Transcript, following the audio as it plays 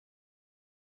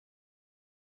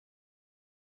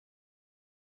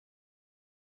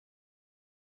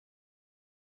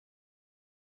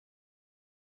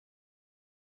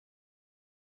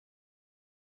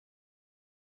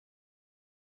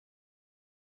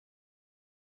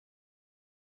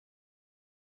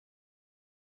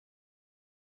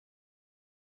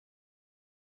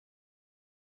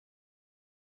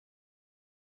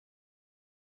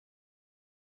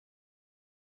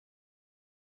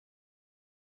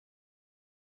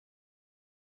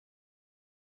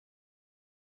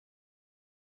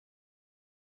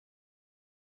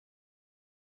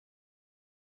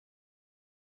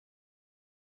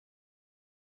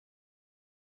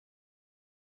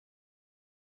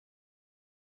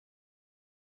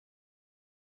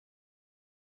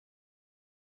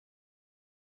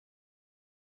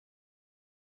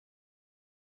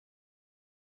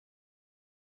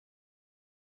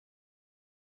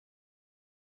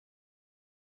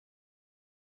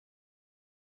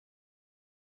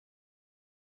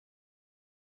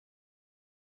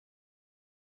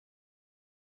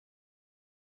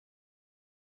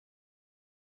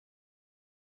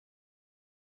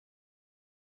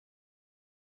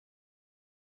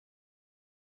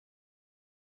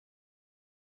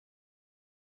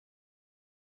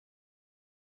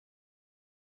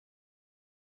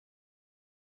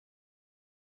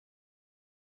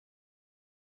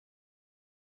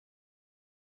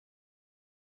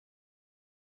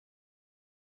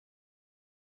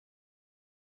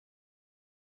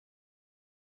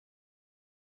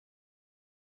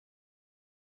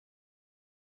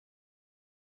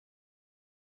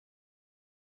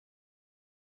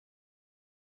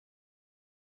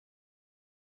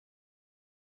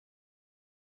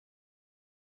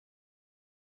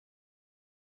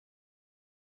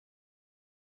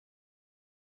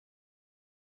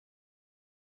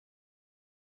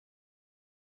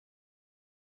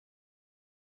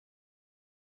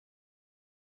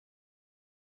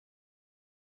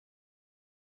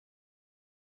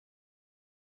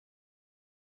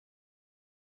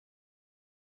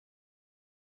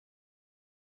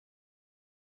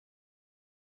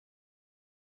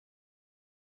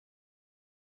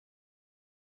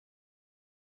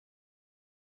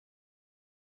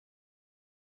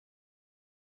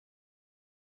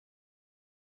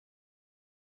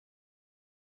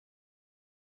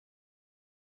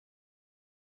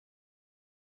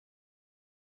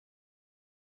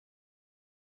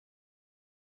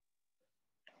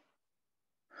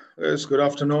Yes, good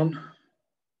afternoon.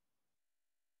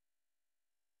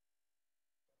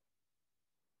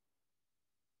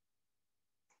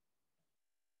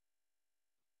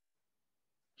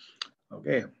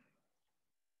 Okay.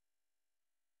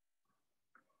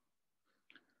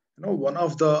 One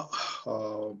of the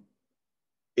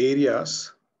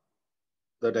areas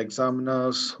that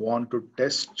examiners want to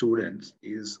test students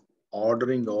is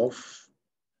ordering of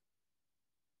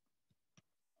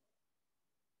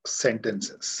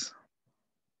sentences.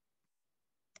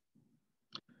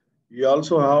 You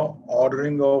also have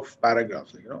ordering of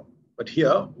paragraphs. But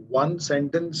here, one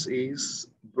sentence is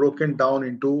broken down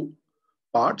into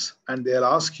parts and they'll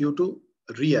ask you to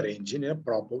rearrange in a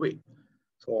proper way.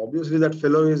 So obviously that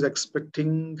fellow is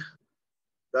expecting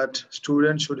that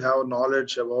students should have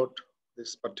knowledge about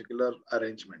this particular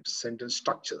arrangement, sentence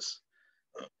structures.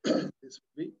 This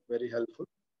will be very helpful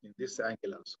in this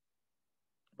angle also.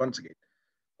 Once again,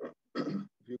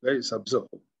 if you guys observe,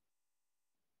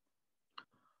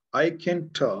 I can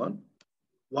turn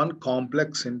one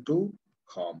complex into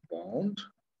compound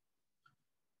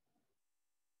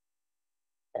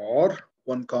or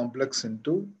one complex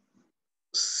into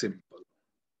simple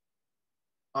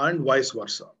and vice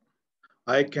versa.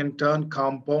 I can turn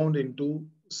compound into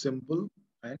simple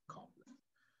and complex.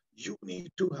 You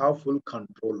need to have full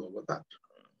control over that.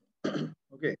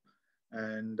 Okay.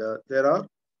 And there are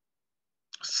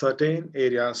certain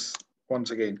areas,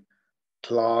 once again,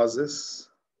 clauses,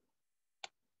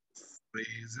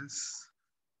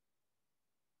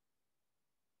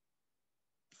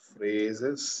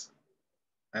 phrases,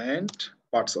 and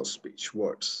parts of speech,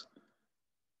 words.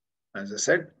 As I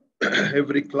said,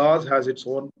 every clause has its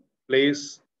own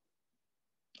place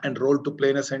and role to play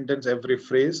in a sentence, every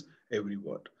phrase, every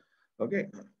word. Okay.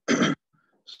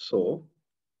 So,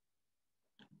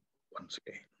 once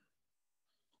again,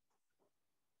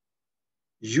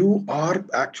 you are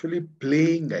actually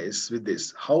playing, guys, with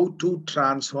this. How to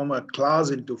transform a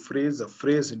clause into phrase, a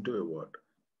phrase into a word.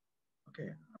 Okay.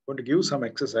 I'm going to give some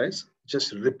exercise,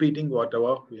 just repeating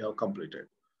whatever we have completed.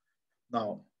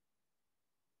 Now,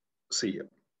 see here.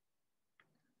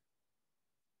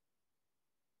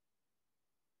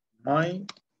 My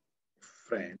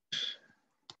friend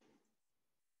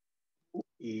who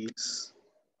is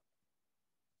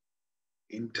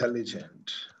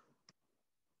intelligent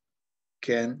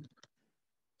can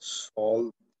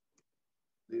solve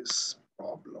this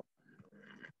problem.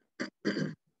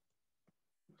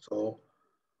 So,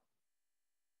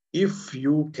 if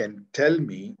you can tell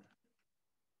me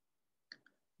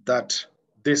that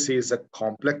this is a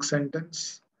complex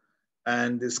sentence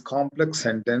and this complex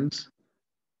sentence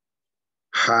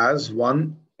has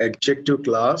one adjective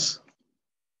clause,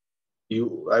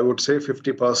 I would say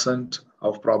 50%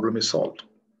 of problem is solved.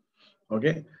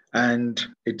 Okay, and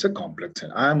it's a complex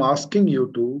sentence. I'm asking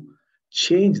you to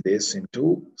change this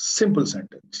into simple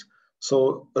sentence.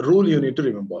 So a rule you need to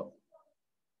remember.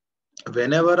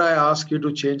 Whenever I ask you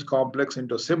to change complex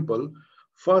into simple,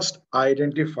 first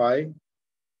identify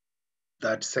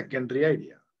that secondary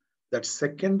idea. That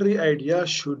secondary idea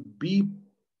should be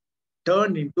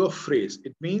turned into a phrase.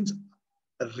 It means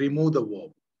remove the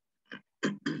verb.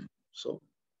 So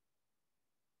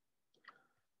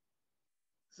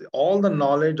all the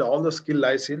knowledge, all the skill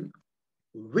lies in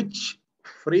which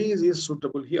phrase is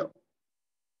suitable here.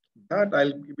 That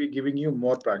I'll be giving you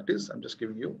more practice. I'm just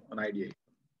giving you an idea.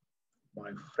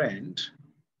 My friend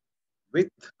with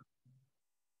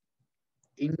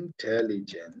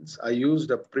intelligence. I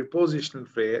used a prepositional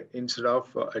phrase instead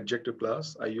of adjective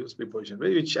clause. I use prepositional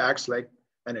phrase, which acts like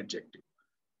an adjective.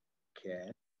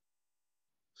 Can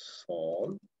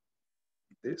solve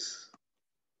this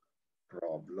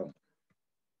problem.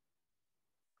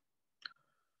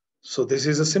 So this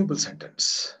is a simple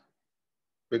sentence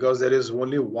because there is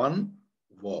only one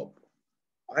verb.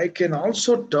 I can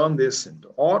also turn this into,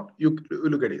 or you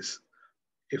look at this.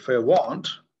 If I want,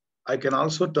 I can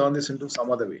also turn this into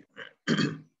some other way,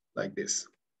 like this.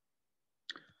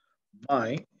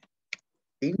 My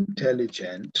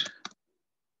intelligent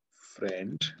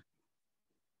friend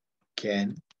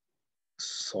can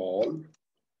solve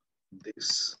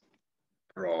this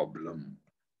problem.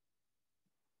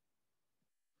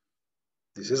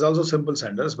 This is also simple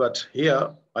sentence, but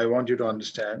here I want you to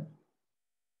understand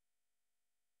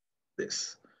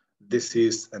this. This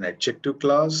is an adjective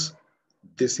clause.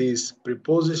 This is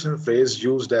prepositional phrase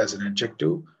used as an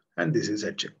adjective, and this is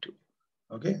adjective.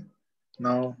 Okay.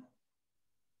 Now,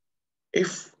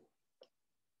 if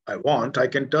I want, I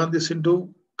can turn this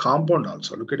into compound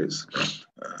also. Look at this.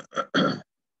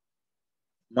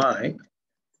 My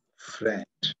friend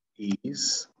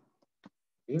is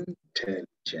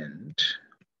intelligent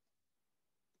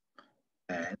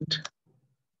and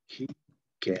he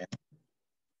can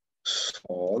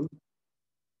solve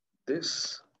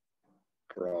this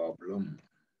problem.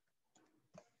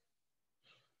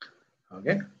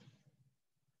 Okay.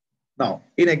 Now,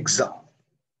 in exam,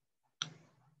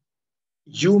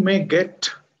 you may get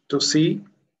to see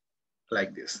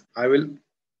like this. I will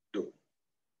do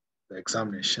the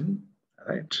examination,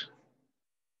 right?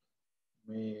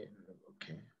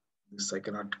 Okay. This I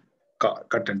cannot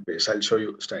cut and paste. I'll show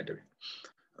you straight away.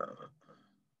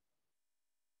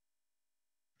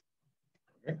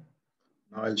 Okay.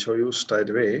 Now I'll show you straight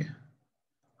away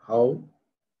how.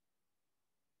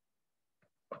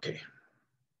 Okay.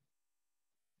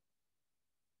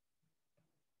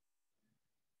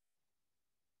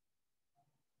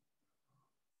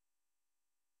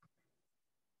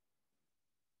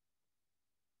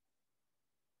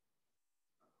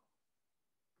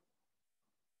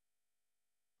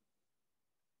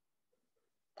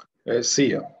 See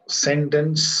here,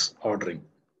 sentence ordering.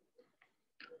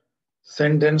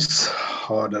 Sentence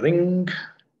ordering.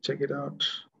 Check it out.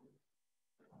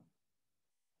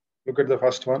 Look at the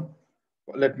first one.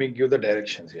 Let me give the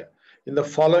directions here. In the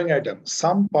following item,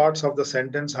 some parts of the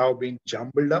sentence have been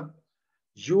jumbled up.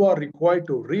 You are required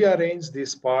to rearrange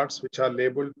these parts, which are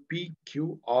labeled P,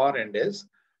 Q, R, and S,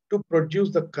 to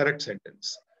produce the correct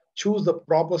sentence. Choose the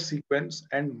proper sequence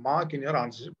and mark in your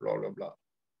answer, blah, blah, blah.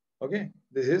 Okay,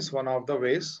 this is one of the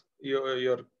ways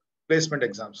your placement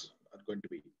exams are going to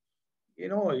be.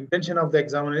 Intention of the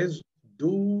examiner is,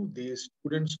 do these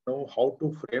students know how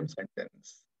to frame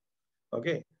sentence?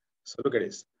 Okay, so look at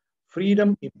this.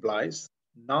 Freedom implies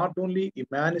not only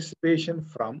emancipation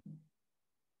from,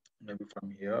 maybe from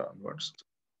here onwards,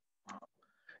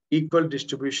 equal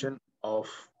distribution of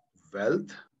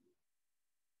wealth,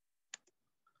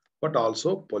 but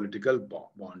also political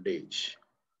bondage.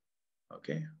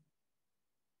 Okay.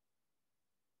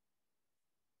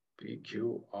 P,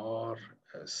 Q, R,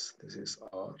 S. This is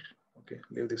R. Okay,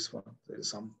 leave this one. There is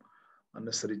some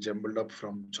unnecessary jumbled up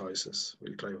from choices.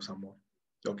 We'll try some more.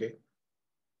 Okay.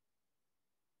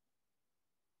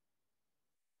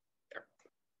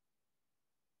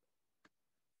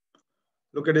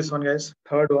 Look at this one, guys.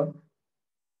 Third one.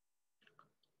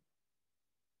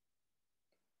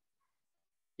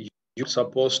 You're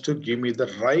supposed to give me the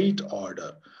right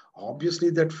order. Obviously,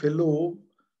 that fellow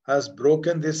has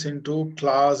broken this into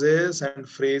clauses and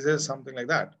phrases, something like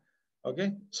that.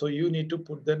 Okay, so you need to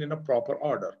put them in a proper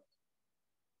order.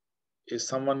 Is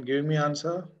someone giving me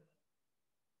answer?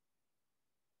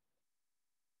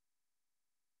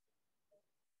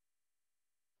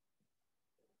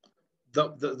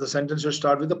 The sentence should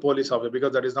start with the police officer,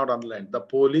 because that is not underlined. The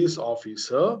police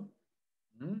officer.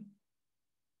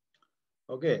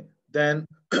 Okay, then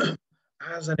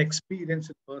as an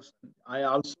experienced person, I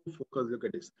also focus, look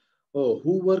at this. Oh,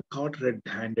 who were caught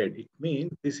red-handed? It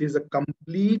means this is a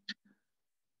complete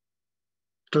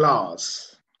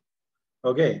class.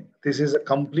 Okay, this is a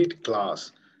complete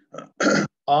class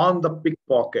on the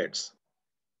pickpockets.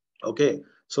 Okay,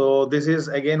 so this is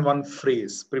again one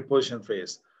phrase, preposition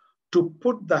phrase. To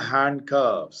put the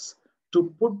handcuffs,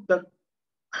 to put the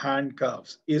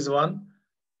handcuffs is one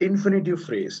infinitive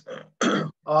phrase.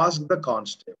 Ask the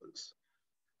constables.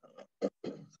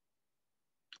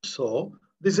 So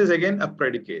this is again a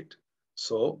predicate.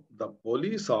 So the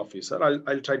police officer,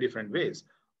 I'll try different ways.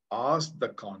 Ask the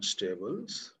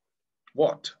constables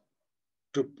what?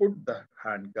 To put the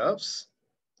handcuffs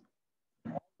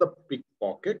on the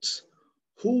pickpockets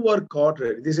who were caught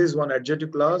red. This is one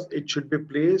adjective clause. It should be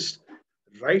placed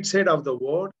right side of the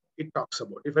word it talks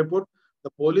about. If I put the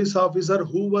police officer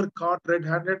who were caught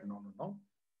red-handed, no.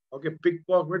 Okay,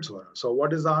 pickpockets were. So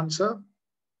what is the answer?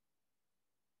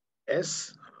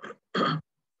 S.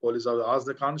 Police officer ask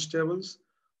the constables.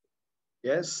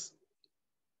 S,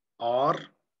 R,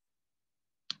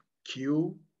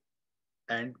 Q,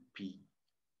 and P.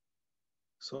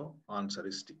 So answer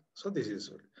is T. So this is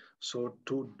it. So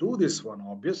to do this one,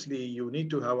 obviously you need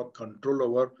to have a control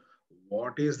over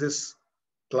what is this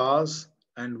class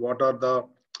and what are the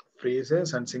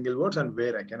phrases and single words and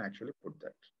where I can actually put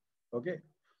that. Okay.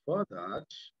 For that,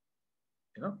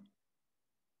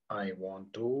 I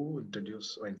want to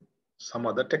introduce some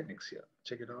other techniques here.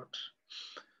 Check it out.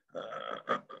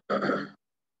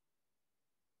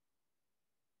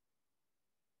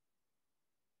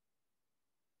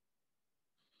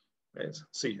 Guys,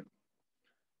 see here.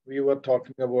 We were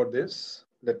talking about this.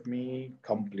 Let me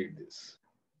complete this.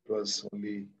 It was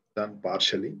only done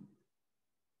partially.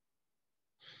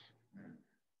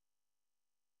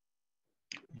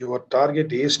 Your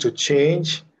target is to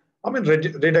change,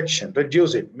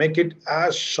 reduce it, make it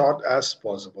as short as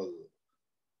possible.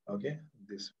 Okay,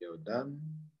 This we have done.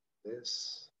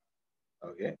 This.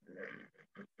 Okay.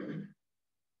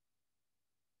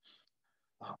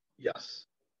 Yes.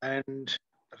 And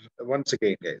once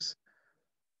again, guys,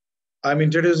 I'm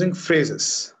introducing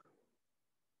phrases.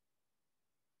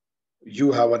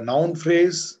 You have a noun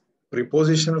phrase,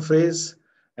 prepositional phrase,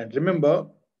 and remember,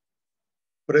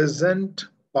 present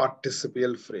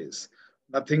participial phrase.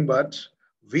 Nothing but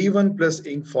V1 plus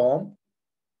ing form,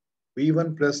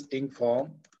 V1 plus ing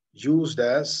form used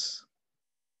as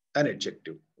an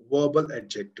adjective, verbal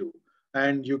adjective.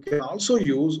 And you can also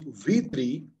use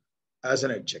V3 as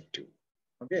an adjective.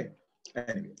 Okay.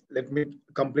 Anyway, let me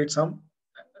complete some.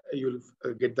 You'll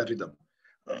get the rhythm.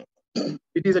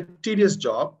 It is a tedious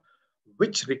job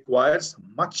which requires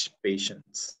much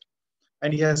patience.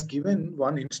 And he has given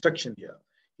one instruction here.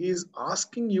 He is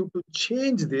asking you to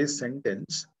change this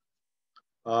sentence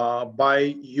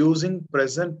by using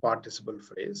present participle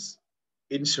phrase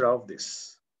instead of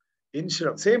this. Instead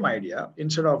of same idea,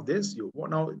 instead of this, you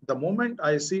now the moment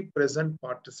I see present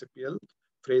participial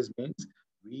phrase means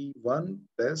V1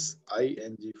 plus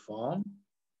ing form,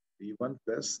 V1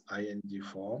 plus ing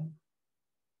form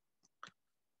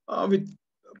with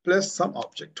plus some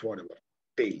object, whatever,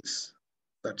 tails.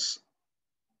 That's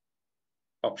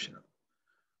optional.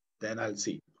 Then I'll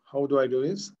see. How do I do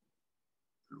this?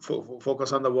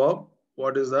 Focus on the verb.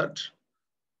 What is that?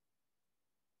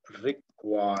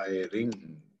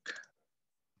 Requiring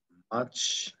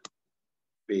much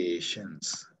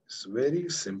patience. It's very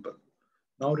simple.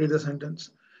 Now read the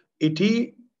sentence. It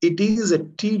is a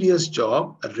tedious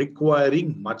job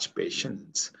requiring much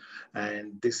patience.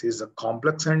 And this is a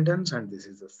complex sentence and this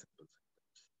is a simple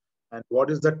sentence. And what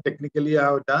is that technically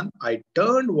I have done? I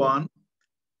turned one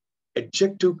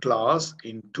adjective clause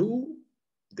into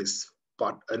this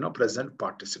present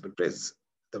participle phrase,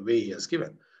 the way he has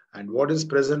given. And what is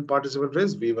present participle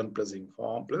phrase? V1 plus ing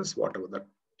form plus whatever that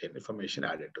information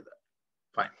added to that.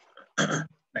 Fine.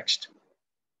 Next.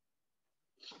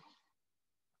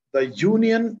 The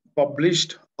union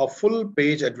published a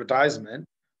full-page advertisement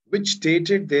which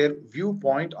stated their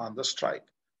viewpoint on the strike.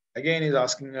 Again, he's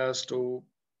asking us to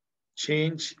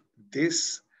change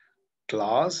this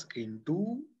clause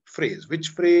into phrase. Which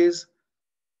phrase?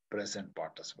 Present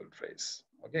participle phrase.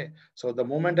 Okay. So the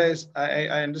moment I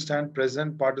understand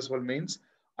present participle means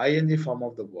ing form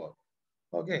of the verb.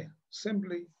 Okay.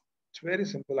 Simply, it's very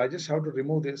simple. I just have to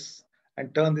remove this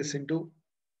and turn this into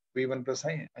V1 plus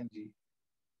ing.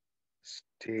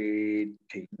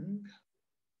 Stating.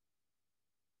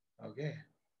 Okay.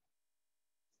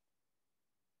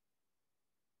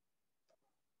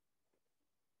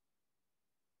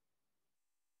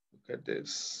 Look at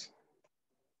this.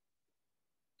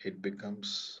 It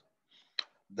becomes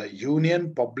the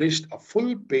union published a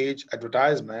full-page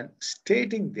advertisement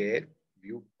stating their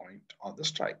viewpoint on the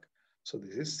strike. So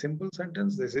this is simple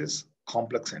sentence. This is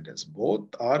complex sentence.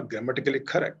 Both are grammatically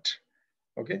correct.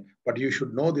 Okay, but you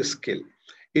should know this skill.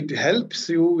 It helps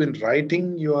you in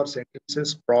writing your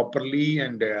sentences properly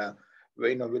and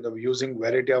with using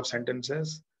variety of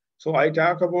sentences. So I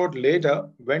talk about later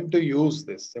when to use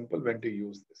this. Simple when to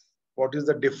use this. What is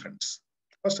the difference?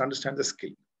 First, understand the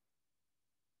skill.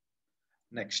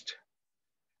 Next,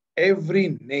 every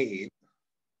nail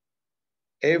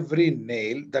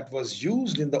that was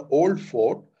used in the old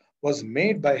fort was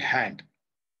made by hand.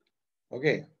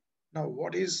 Okay. Now,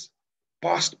 what is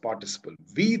past participle?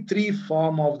 V3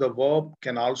 form of the verb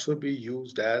can also be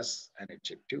used as an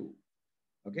adjective.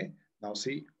 Okay. Now,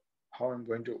 see how I'm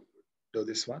going to do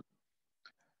this one.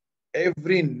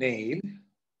 Every nail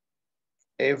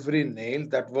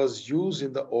that was used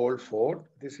in the old fort,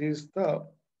 this is the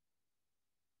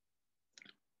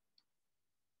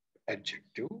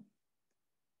adjective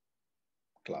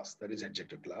class. That is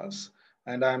adjective class.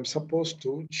 And I'm supposed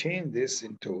to change this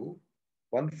into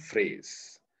one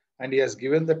phrase. And he has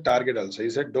given the target also. He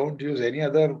said, don't use any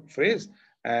other phrase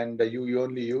and you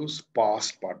only use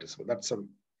past participle. That's a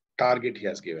target he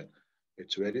has given.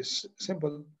 It's very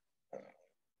simple.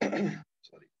 Sorry.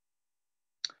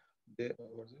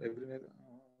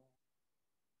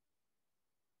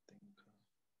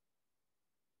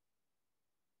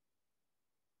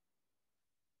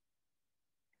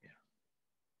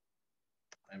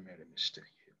 I made a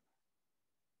mistake here.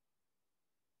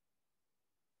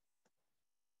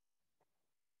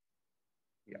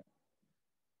 Yeah.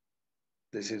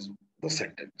 This is the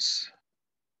sentence.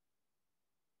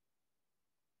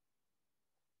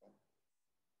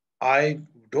 I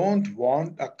don't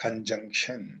want a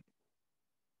conjunction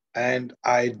and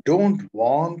I don't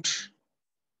want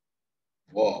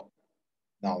verb.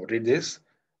 Now read this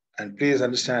and please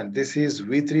understand this is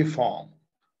V3 form.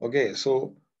 Okay,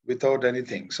 so without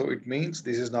anything. So it means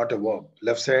this is not a verb.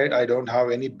 Left side, I don't have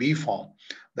any be form.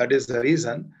 That is the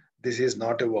reason this is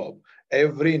not a verb.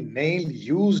 Every nail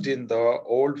used in the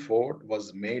old fort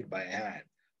was made by hand.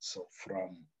 So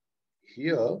from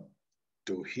here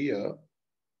to here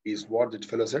is what that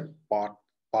fellow said,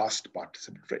 past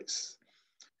participle phrase.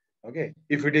 Okay.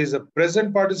 If it is a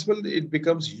present participle, it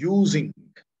becomes using.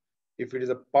 If it is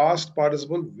a past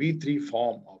participle, V3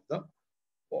 form of the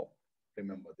verb.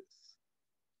 Remember this.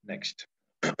 Next.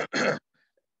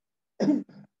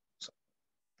 So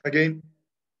again,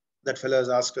 that fellow has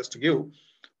asked us to give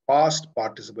past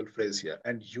participle phrase here.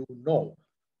 And you know,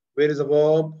 where is the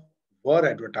verb? Were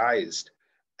advertised,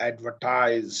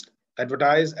 advertised,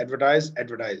 advertise, advertise,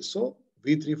 advertise. So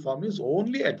V3 form is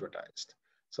only advertised.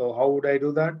 So how would I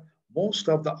do that? Most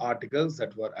of the articles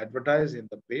that were advertised in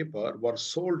the paper were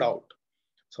sold out.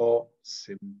 So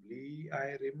simply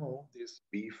I remove this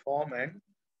be form and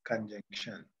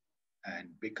conjunction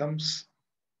and becomes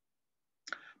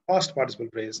past participle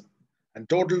phrase, and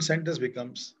total sentence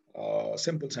becomes a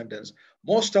simple sentence.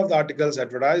 Most of the articles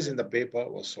advertised in the paper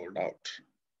was sold out.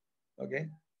 Okay.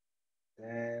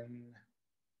 Then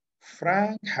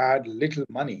Frank had little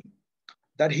money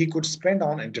that he could spend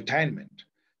on entertainment.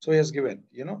 So he has given,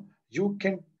 you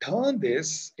can turn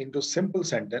this into simple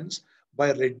sentence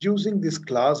by reducing this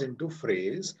clause into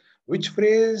phrase. Which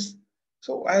phrase?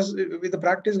 So as with the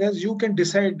practice, guys, you can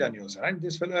decide on yourself. And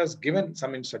this fellow has given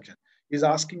some instruction. He's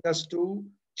asking us to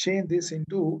change this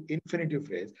into infinitive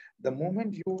phrase. The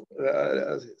moment you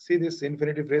see this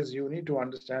infinitive phrase, you need to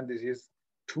understand this is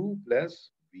 2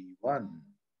 plus V1.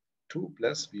 2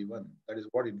 plus V1. That is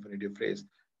what infinitive phrase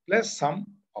plus some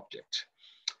object.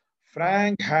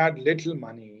 Frank had little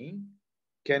money.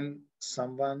 Can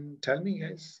someone tell me,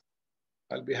 guys?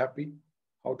 I'll be happy.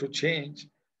 How to change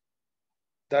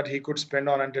that he could spend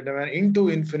on entertainment into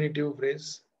infinitive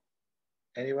phrase?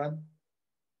 Anyone?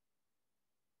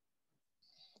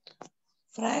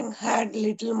 Frank had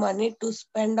little money to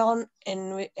spend on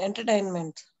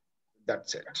entertainment.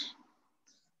 That's it.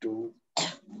 To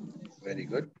very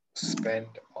good. Spend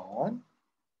on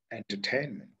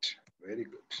entertainment. Very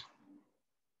good.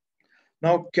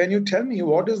 Now, can you tell me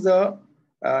what is the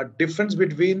difference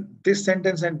between this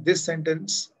sentence and this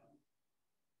sentence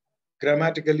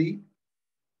grammatically?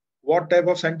 What type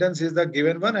of sentence is the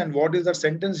given one and what is the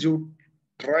sentence you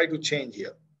try to change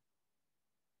here?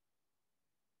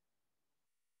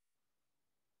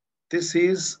 This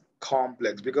is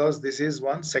complex because this is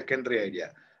one secondary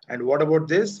idea. And what about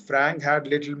this? Frank had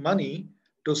little money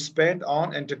to spend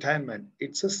on entertainment.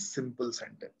 It's a simple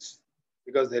sentence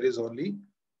because there is only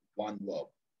one verb.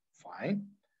 Fine.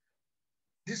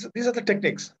 These are the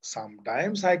techniques.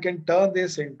 Sometimes I can turn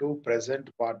this into present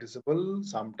participle,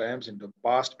 sometimes into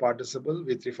past participle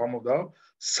with the form of the.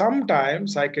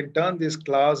 Sometimes I can turn this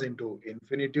clause into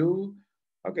infinitive.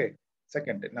 Okay,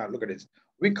 second, now look at this.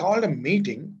 We called a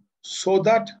meeting so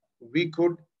that we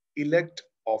could elect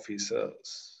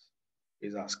officers.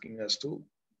 He's asking us to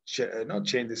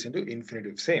change this into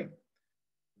infinitive. Same.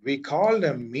 We called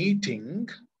a meeting.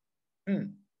 Give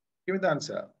me the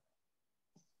answer.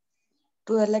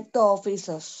 To elect the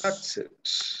officers. That's it.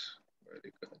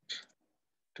 Very good.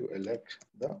 To elect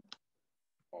the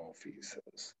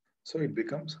officers. So it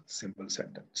becomes simple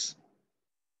sentence.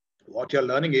 What you're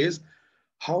learning is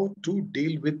how to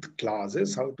deal with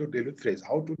clauses, how to deal with phrases,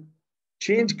 how to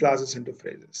change clauses into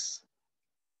phrases.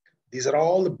 These are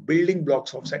all the building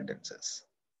blocks of sentences.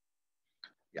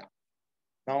 Yeah.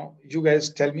 Now you guys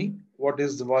tell me what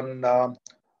is the one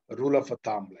rule of a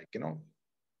thumb,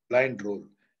 blind rule.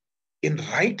 In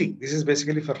writing, this is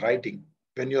basically for writing.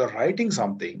 When you're writing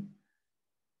something,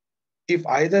 if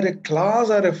either a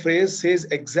clause or a phrase says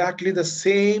exactly the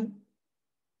same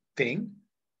thing,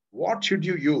 what should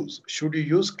you use? Should you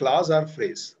use clause or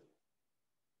phrase?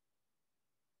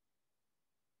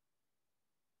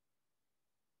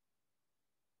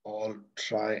 All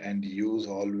try and use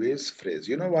always phrase.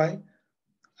 You know why?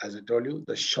 As I told you,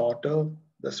 the shorter,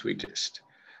 the sweetest.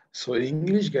 So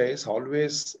English guys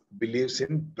always believes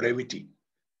in brevity.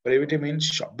 Brevity means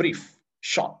short, brief,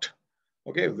 short.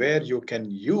 Okay, where you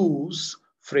can use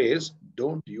phrase,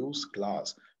 don't use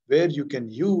clause. Where you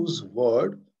can use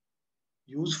word,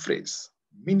 use phrase,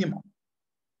 minimum.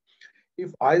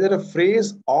 If either a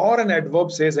phrase or an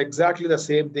adverb says exactly the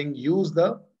same thing,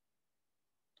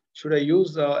 should I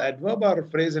use the adverb or a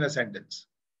phrase in a sentence?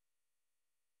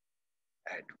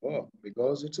 Adverb,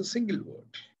 because it's a single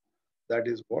word. That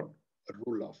is what a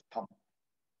rule of thumb.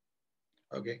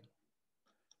 Okay,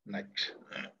 next.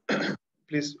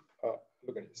 Please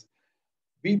look at this.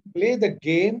 We play the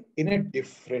game in a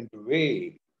different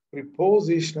way.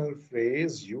 prepositional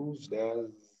phrase used as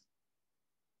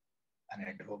an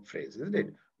adverb phrase, isn't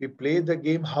it? We play the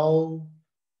game how.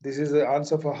 This is the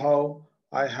answer for how.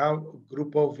 I have a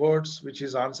group of words which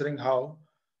is answering how,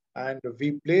 and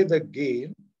we play the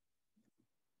game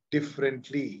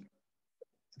differently.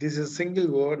 This is a single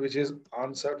word which is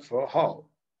answered for how.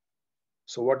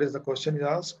 So what is the question is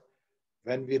asked?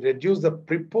 When we reduce the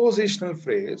prepositional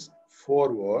phrase,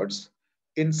 four words,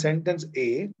 in sentence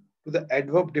A to the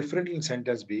adverb differently in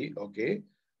sentence B, okay,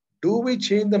 do we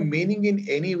change the meaning in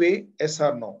any way? Yes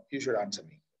or no? You should answer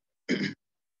me.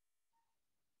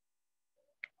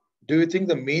 Do you think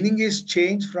the meaning is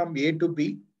changed from A to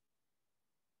B?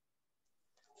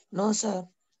 No, sir.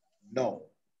 No,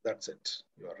 that's it.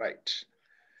 You're right.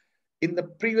 In the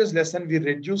previous lesson, we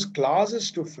reduced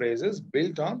clauses to phrases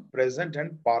built on present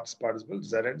and past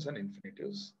participles, gerunds and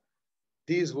infinitives.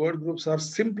 These word groups are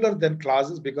simpler than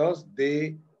clauses because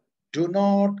they do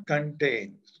not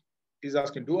contain, he's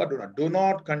asking do or do not, do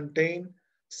not contain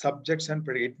subjects and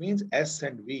predicate. It means S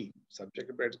and V. Subject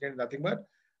and predicate, nothing but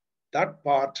that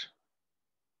part,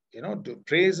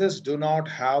 phrases do not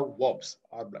have verbs.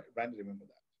 Or blind, remember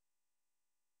that.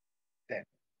 Then,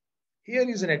 here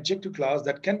is an adjective clause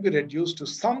that can be reduced to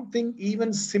something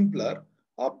even simpler,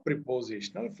 a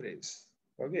prepositional phrase.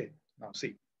 Okay, now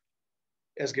see.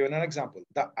 Has given an example.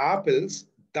 The apples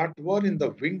that were in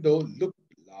the window looked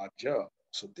larger.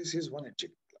 So this is one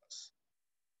adjective clause.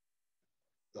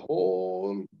 The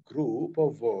whole group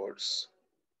of words,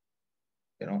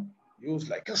 used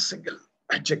like a single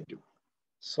adjective.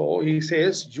 So he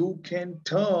says you can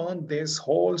turn this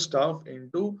whole stuff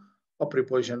into a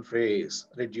preposition phrase,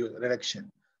 reduction.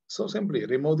 So simply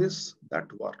remove this,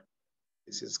 that word.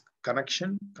 This is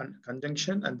connection,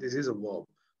 conjunction, and this is a verb.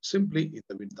 Simply,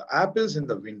 the apples in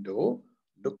the window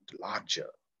looked larger.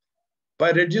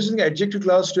 By reducing the adjective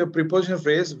clause to a prepositional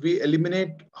phrase, we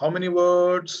eliminate how many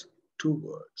words? Two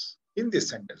words in this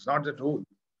sentence, not the whole,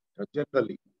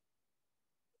 generally.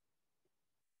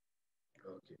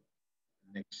 Okay,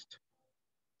 next.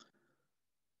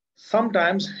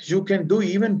 Sometimes you can do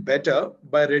even better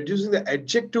by reducing the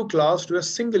adjective clause to a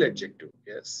single adjective.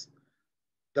 Yes.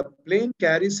 The plane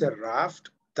carries a raft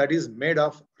that is made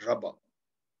of rubber.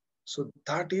 So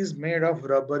that is made of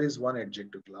rubber is one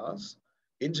adjective clause.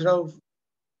 Instead of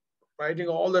writing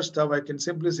all that stuff, I can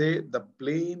simply say the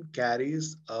plane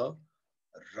carries a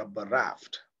rubber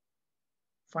raft.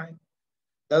 Fine.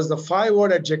 That's the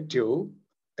five-word adjective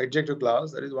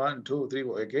clause. That is 1, 2, 3,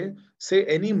 okay. Say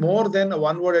any more than a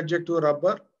one-word adjective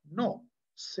rubber? No.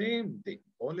 Same thing.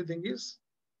 Only thing is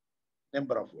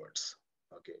number of words.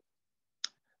 Okay.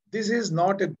 This is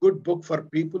not a good book for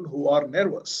people who are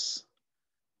nervous.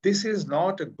 This is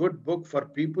not a good book for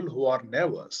people who are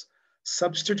nervous.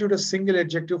 Substitute a single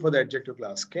adjective for the adjective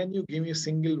clause. Can you give me a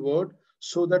single word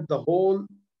so that the whole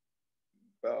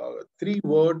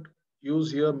three-word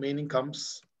use here meaning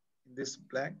comes in this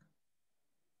blank?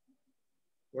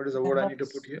 What is the word I need to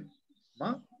put here?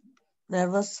 Ma?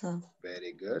 Nervous, sir.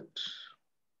 Very good.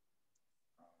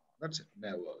 That's it.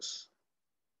 Nervous.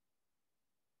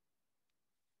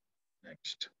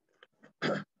 Next.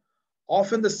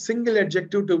 Often the single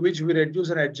adjective to which we reduce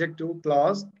an adjective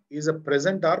clause is a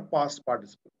present or past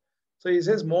participle. So he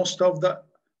says most of the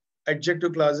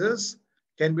adjective clauses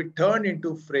can be turned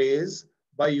into phrase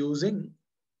by using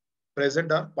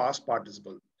present or past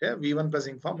participle. Okay, V1 plus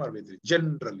ing form or V3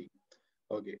 generally.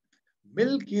 Okay,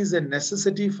 milk is a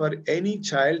necessity for any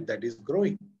child that is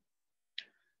growing.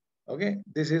 Okay,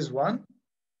 this is one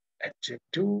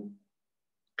adjective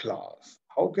clause.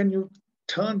 How can you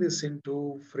turn this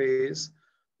into phrase?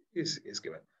 Is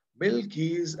given. Milk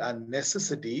is a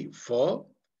necessity for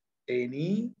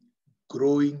any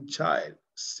growing child.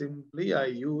 Simply, I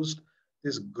used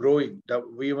this growing, the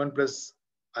V1 plus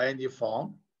ing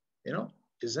form,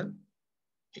 is an,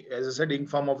 as I said, ing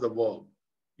form of the verb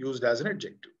used as an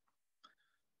adjective.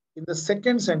 In the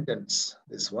second sentence,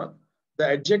 this one, the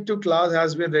adjective clause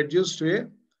has been reduced to a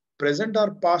present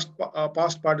or past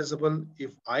participle.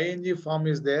 If ing form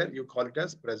is there, you call it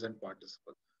as present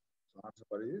participle. So answer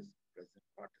for is present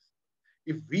participle.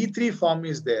 If V3 form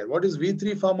is there, what is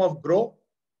V3 form of grow?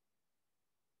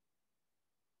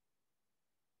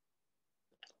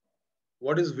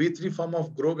 What is V3 form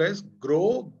of grow, guys?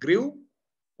 Grow, grew.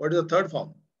 What is the third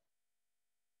form?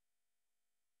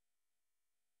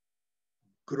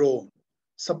 Grown.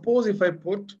 Suppose if I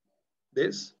put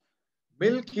this,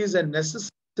 milk is a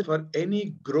necessity for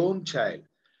any grown child.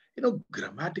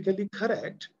 Grammatically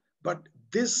correct, but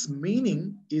this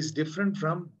meaning is different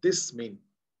from this meaning.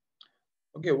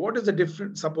 Okay, what is the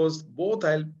difference? Suppose both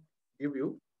I'll give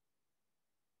you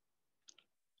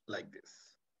like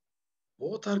this.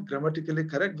 Both are grammatically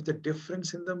correct with a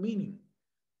difference in the meaning.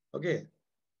 Okay,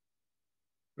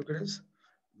 look at this.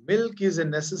 Milk is a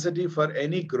necessity for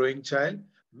any growing child.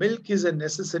 Milk is a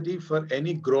necessity for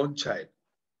any grown child.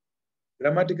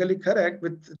 Grammatically correct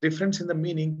with difference in the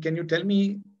meaning. Can you tell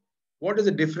me what is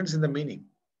the difference in the meaning?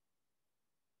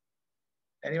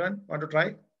 Anyone want to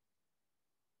try?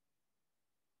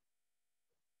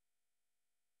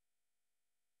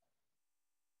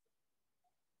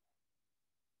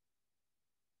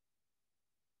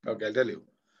 Okay, I'll tell you.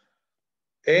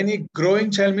 Any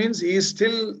growing child means he is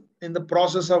still in the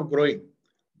process of growing.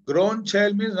 Grown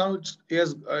child means now he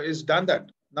has is done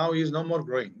that. Now he is no more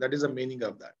growing. That is the meaning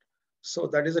of that. So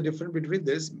that is the difference between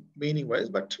this meaning wise,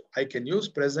 but I can use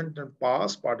present and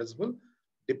past participle,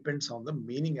 depends on the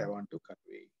meaning I want to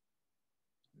convey.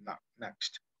 Now,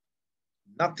 next.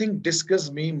 Nothing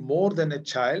disgusts me more than a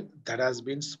child that has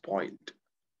been spoiled.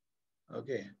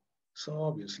 Okay. So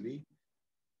obviously,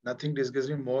 nothing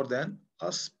disgusts me more than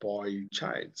a spoiled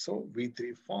child. So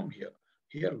V3 form here.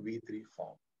 Here V3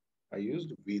 form. I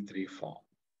used V3 form.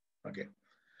 Okay.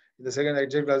 In the second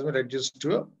adjective class, we reduced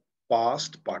to a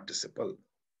past participle,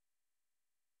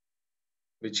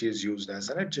 which is used as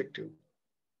an adjective.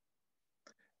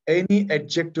 Any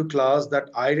adjective clause that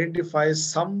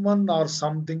identifies someone or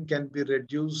something can be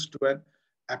reduced to an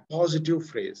appositive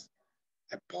phrase.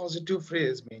 Appositive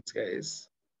phrase means, guys,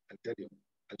 I'll tell you,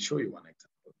 I'll show you one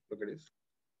example. Look at this.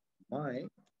 My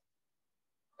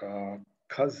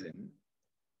cousin,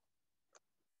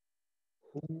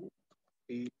 who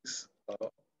is a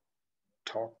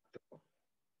doctor,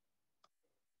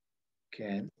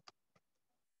 can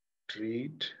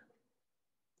treat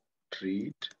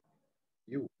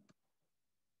you.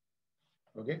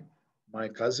 Okay, my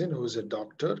cousin who is a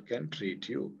doctor can treat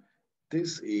you.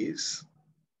 This is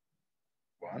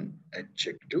one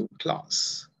adjective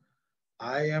clause.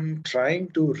 I am trying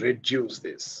to reduce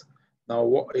this.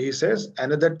 Now he says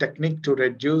another technique to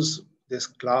reduce this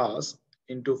clause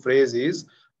into phrase is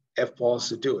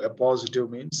appositive. Appositive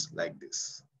means like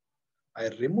this. I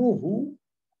remove who,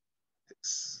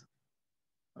 this.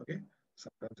 Okay,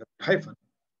 sometimes a hyphen,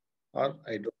 or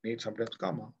I don't need sometimes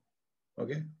comma.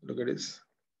 Okay, look at this.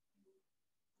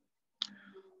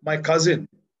 My cousin,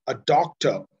 a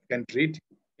doctor, can treat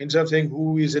you. Instead of saying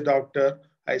who is a doctor,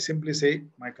 I simply say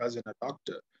my cousin, a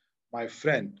doctor. My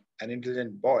friend, an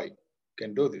intelligent boy,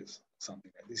 can do this.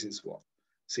 Something like this is what.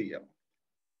 See here.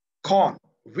 Corn,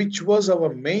 which was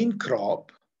our main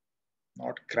crop,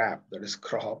 not crab, that is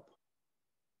crop,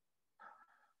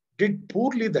 did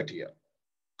poorly that year.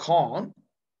 Corn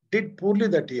did poorly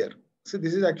that year. See,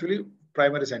 this is actually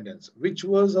primary sentence. Which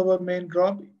was our main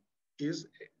crop is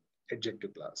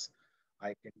adjective clause.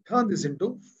 I can turn this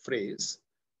into phrase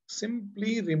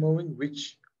simply removing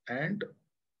which and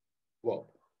verb.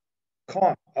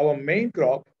 Corn, our main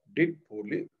crop, did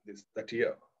poorly that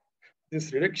year.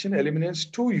 This reduction eliminates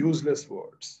two useless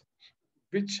words,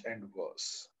 which and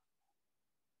was.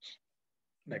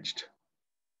 Next.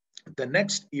 The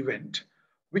next event,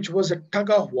 which was a tug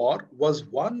of war, was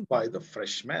won by the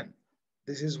freshmen.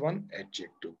 This is one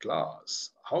adjective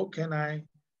clause. How can I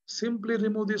simply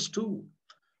remove these two?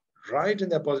 Right in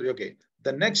the opposite. Okay.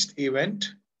 The next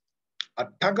event, a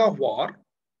tug of war,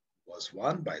 was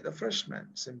won by the freshmen.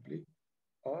 Simply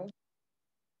a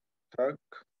tug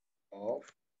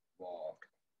of war.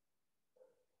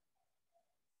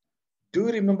 Do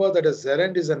you remember that a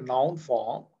gerund is a noun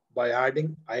form by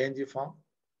adding ing form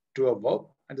to a verb?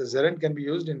 And the gerund can be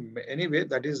used in any way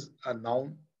that is a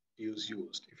noun is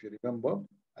used. If you remember,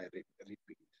 I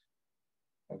repeat.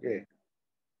 Okay.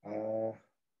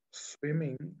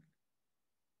 Swimming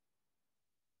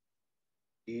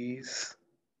is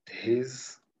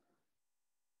his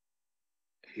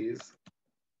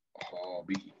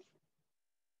hobby.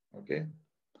 Okay.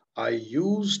 I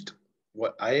used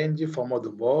what ing form of the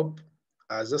verb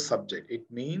as a subject. It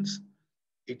means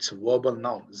it's verbal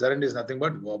noun. Gerund is nothing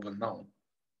but verbal noun.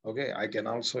 Okay. I can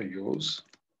also use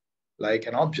like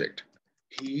an object.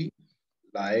 He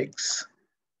likes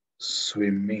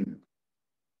swimming.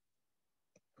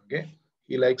 Okay.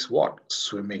 He likes what?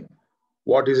 Swimming.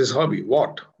 What is his hobby?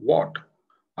 What? What?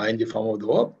 ing form of the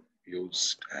verb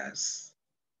used as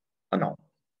a noun.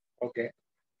 Okay.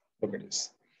 Look at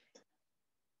this.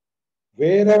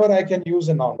 Wherever I can use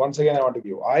a noun, once again, I want to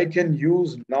give, I can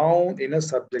use noun in a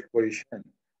subject position.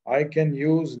 I can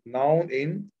use noun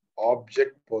in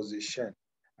object position.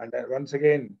 And once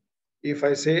again, if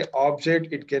I say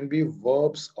object, it can be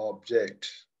verbs object.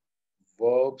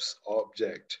 Verbs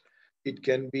object. It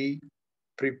can be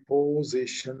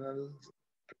prepositions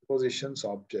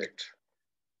object.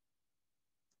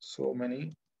 So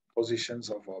many positions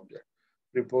of object.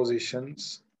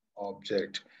 prepositions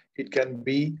object. It can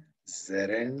be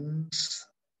gerunds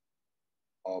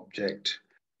object.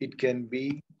 It can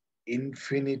be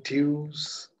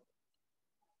infinitives.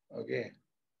 Okay,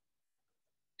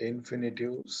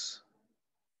 infinitives,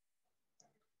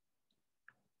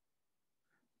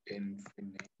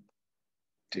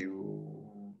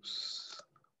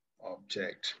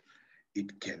 object.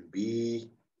 It can be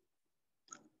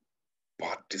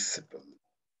participle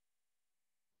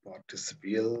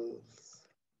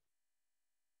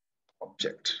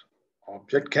object.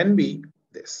 Object can be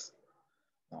this.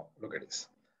 Now look at this.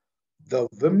 The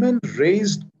women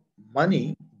raised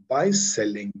money by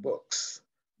selling books.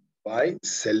 By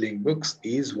selling books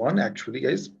is one actually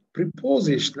is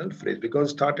prepositional phrase because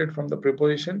started from the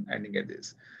preposition ending at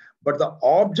this. But the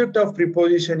object of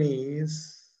preposition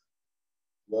is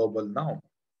verbal noun.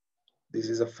 This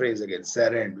is a phrase again,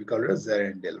 gerund. We call it a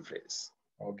gerundial phrase.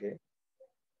 Okay.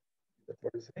 That's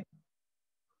what is saying.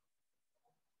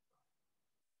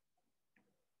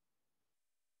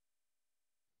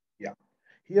 Yeah.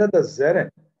 Here the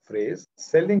gerund phrase,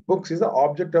 selling books is the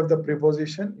object of the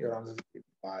preposition. Your answer is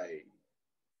by.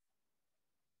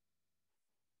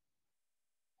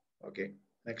 Okay.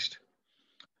 Next.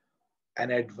 An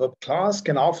adverb clause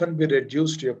can often be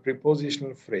reduced to a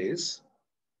prepositional phrase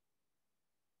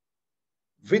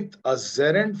with a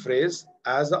gerund phrase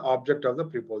as the object of the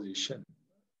preposition.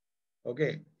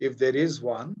 Okay. If there is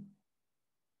one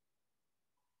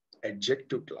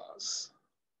adjective clause,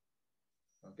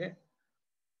 okay,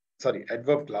 sorry,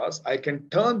 adverb clause, I can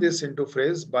turn this into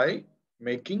phrase by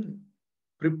making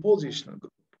prepositional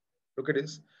group. Look at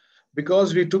this.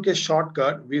 Because we took a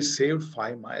shortcut, we saved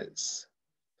 5 miles.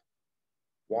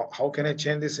 How can I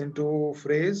change this into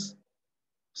phrase?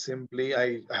 Simply,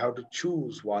 I have to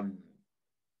choose one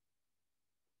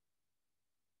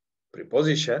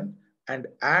preposition and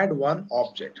add one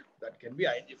object. That can be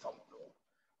ing form.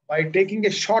 By taking a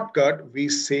shortcut, we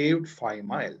saved 5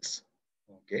 miles.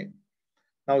 Okay.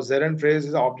 Now, gerund phrase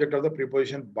is the object of the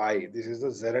preposition by. This is the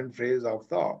gerund phrase of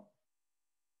the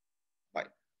by.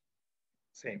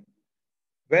 Same.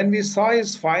 When we saw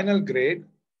his final grade,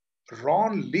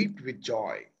 Ron leaped with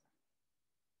joy.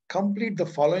 Complete the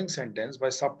following sentence by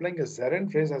supplying a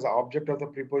gerund phrase as the object of the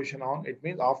preposition on. It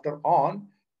means after on,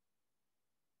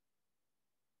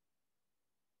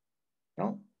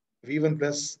 no, V1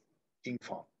 plus ing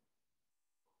form.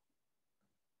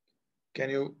 Can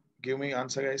you give me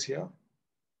answer, guys, here?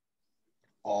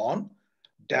 On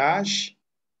dash.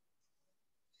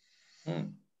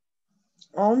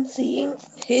 On seeing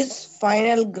his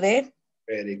final grade.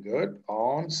 Very good.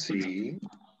 On seeing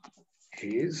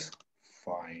his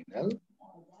final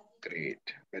grade.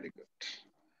 Very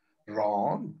good.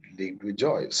 Ron leaped with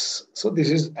joy. So this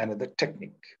is another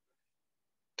technique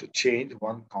to change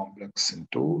one complex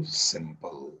into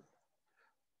simple.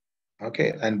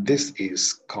 Okay, and this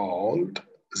is called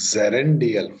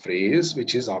gerundial phrase,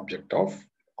 which is object of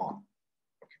on.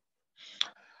 Okay.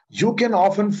 You can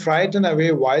often frighten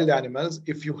away wild animals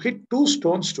if you hit 2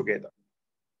 stones together.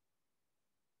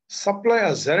 Supply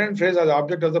a gerund phrase as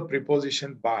object of the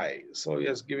preposition by. So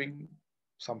yes, giving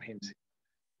some hints.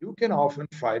 You can often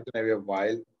frighten away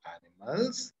wild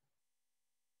animals.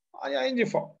 ing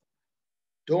form.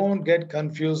 Don't get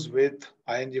confused with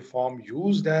ing form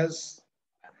used as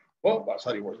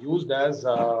used as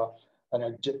an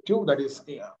adjective, that is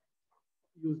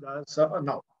used as a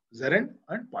noun, gerund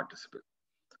and participle.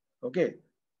 Okay,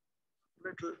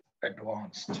 little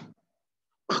advanced.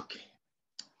 Okay,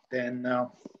 then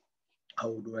how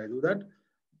do I do that?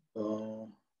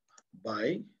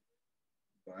 By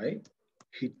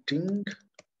hitting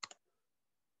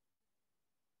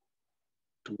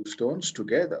 2 stones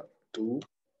together. 2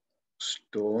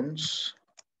 stones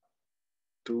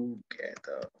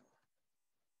together.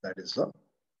 That is the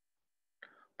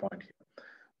point here.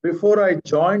 Before I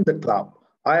joined the club,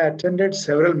 I attended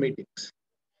several meetings.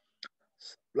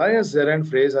 Supply a gerund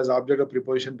phrase as object of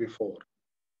preposition before.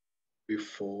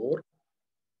 Before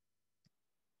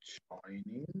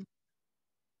joining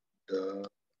the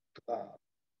club,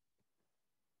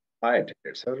 I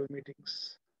attended several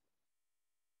meetings.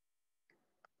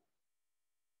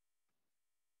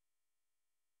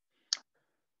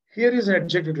 Here is an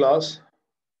adjective clause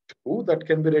too that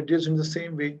can be reduced in the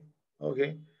same way.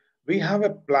 Okay, we have a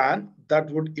plan that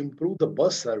would improve the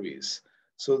bus service.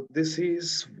 So this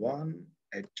is one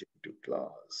adjective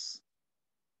clause.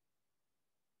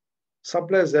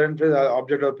 Supply a gerund phrase as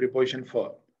object of preposition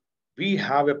for. We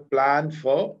have a plan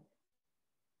for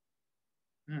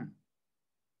ing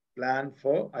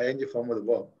form of the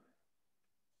verb.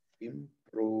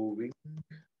 Improving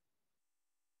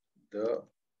the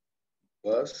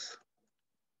bus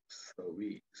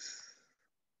service.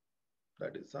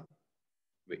 That is the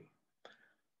way.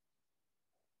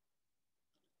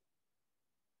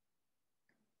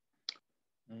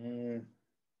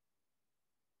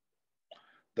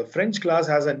 The French class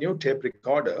has a new tape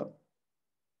recorder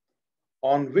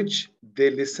on which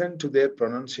they listen to their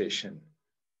pronunciation.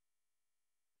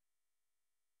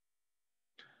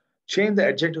 Change the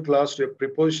adjective clause to a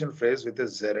preposition phrase with a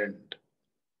gerund.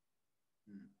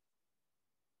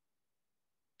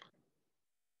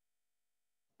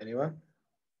 Anyone?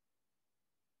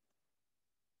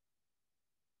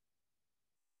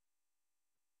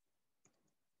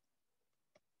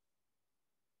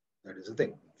 That is the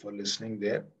thing for listening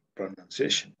their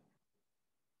pronunciation.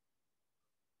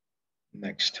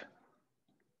 Next.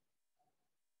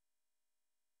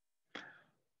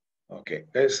 Okay,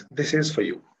 guys, this is for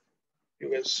you.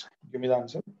 You guys give me the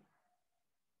answer.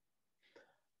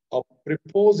 A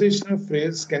prepositional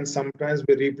phrase can sometimes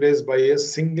be replaced by a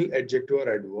single adjective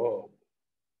or adverb.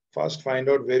 First, find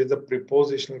out where is the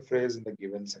prepositional phrase in the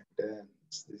given sentence.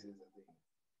 This is the thing.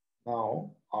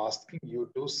 Now, asking you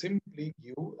to simply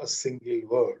give a single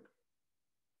word.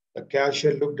 The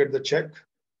cashier looked at the check.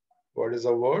 What is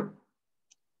the word?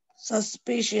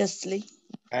 Suspiciously.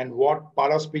 And what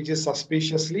part of speech is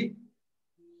suspiciously?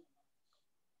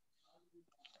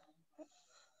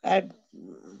 Adverb.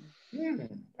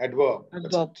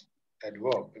 Adverb.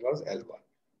 Adverb because L1.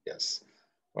 Yes.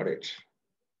 Got it.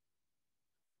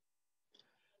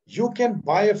 You can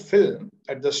buy a film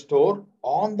at the store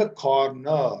on the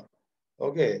corner.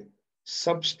 Okay.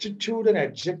 Substitute an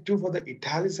adjective for the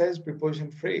italicized preposition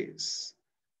phrase.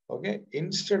 Okay.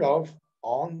 Instead of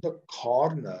on the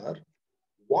corner,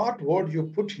 what word you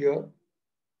put here?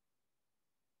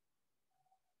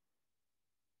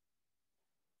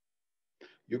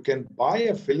 You can buy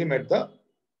a film at the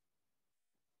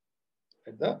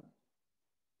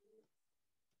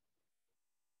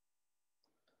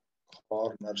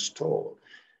corner store.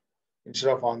 Instead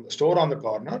of on the store on the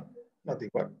corner, nothing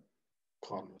but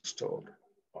corner store.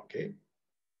 Okay.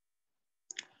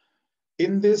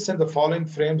 In this and the following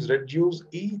frames, reduce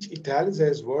each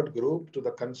italicized word group to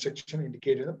the construction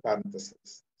indicated in the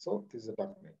parentheses. So this is a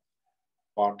document.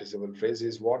 Participle phrase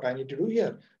is what I need to do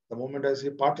here. The moment I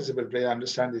say participle phrase, I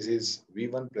understand this is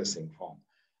V1 pressing form.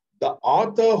 The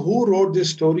author who wrote this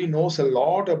story knows a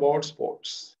lot about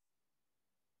sports.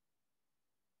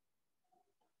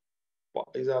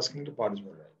 Is asking to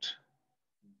participate, right?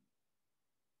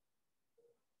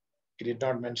 He did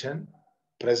not mention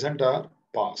present or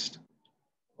past.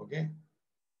 Okay.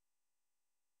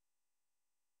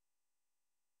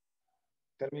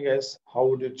 Tell me, guys, how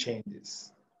would you change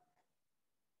this?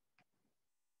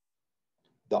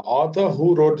 The author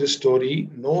who wrote this story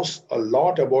knows a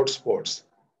lot about sports.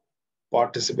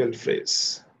 Participle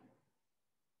phrase.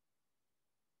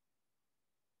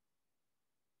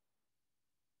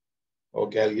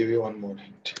 Okay, I'll give you one more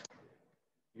hint.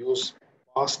 Use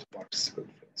past participle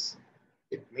phrase.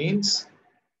 It means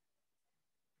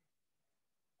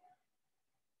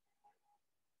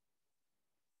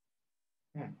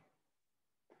the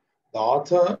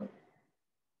author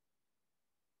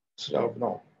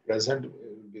no, present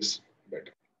is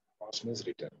better. Past means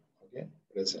written. Okay,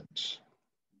 present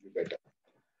will be better.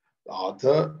 The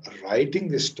author writing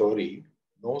this story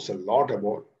knows a lot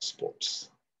about sports.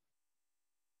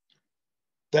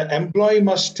 The employee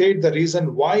must state the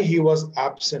reason why he was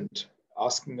absent,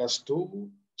 asking us to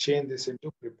change this into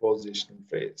prepositional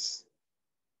phrase.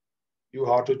 You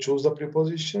have to choose the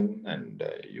preposition and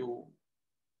you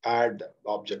add the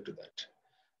object to that.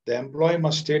 The employee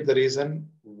must state the reason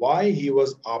why he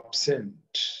was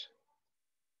absent.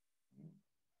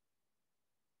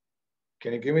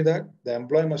 Can you give me that? The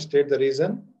employee must state the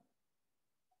reason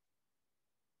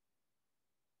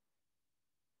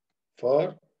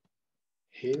for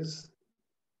his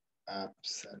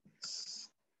absence.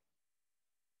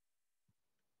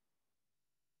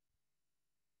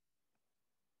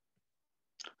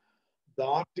 The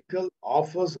article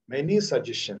offers many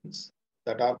suggestions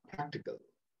that are practical,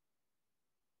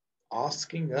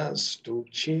 asking us to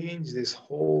change this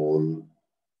whole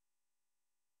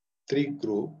three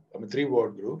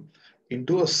word group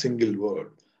into a single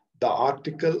word. The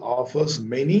article offers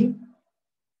many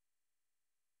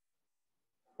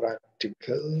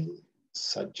practical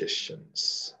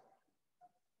suggestions.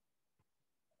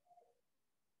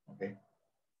 Okay.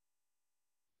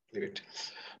 Leave it.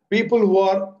 People who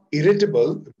are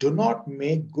irritable do not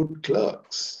make good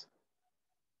clerks.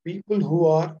 People who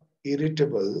are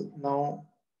irritable. Now,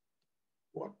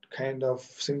 what kind of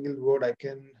single word I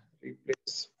can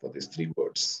replace for these three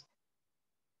words?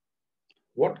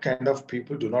 What kind of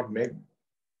people do not make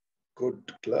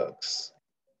good clerks?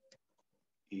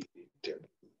 Irritable.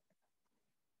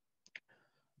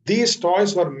 These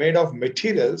toys were made of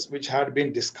materials which had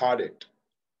been discarded.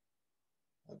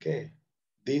 Okay.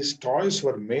 These toys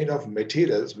were made of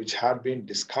materials which had been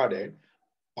discarded.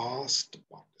 Past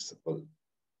participle.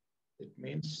 It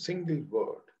means single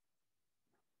word.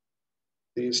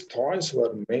 These toys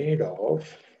were made of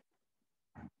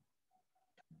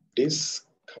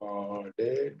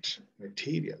discarded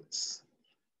materials.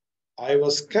 I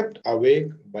was kept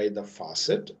awake by the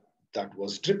faucet that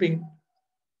was dripping.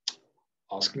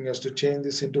 Asking us to change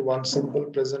this into one simple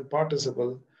present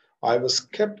participle. I was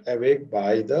kept awake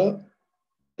by the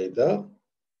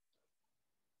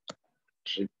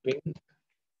dripping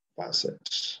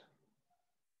faucet.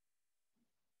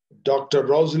 Dr.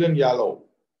 Rosalind Yalow,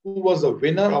 who was the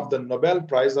winner of the Nobel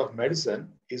Prize of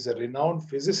Medicine, is a renowned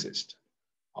physicist.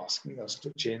 Asking us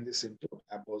to change this into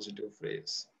a positive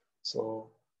phrase. So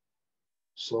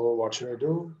what should I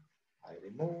do? I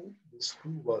remove this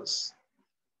who was.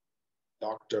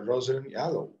 Dr. Rosalind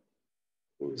Yalow.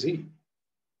 Who is he?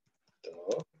 The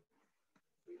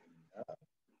winner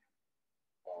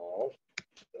of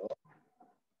the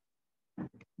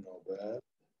Nobel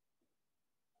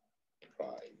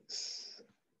Prize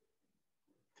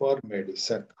for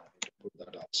Medicine. I need to put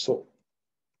that also.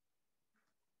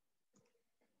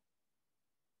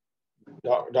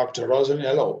 Dr. Rosalind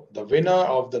Yalow, the winner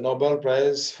of the Nobel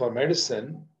Prize for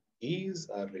Medicine, is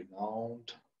a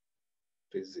renowned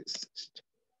physicist.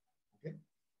 Okay.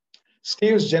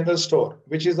 Steve's General Store,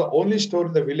 which is the only store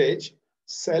in the village,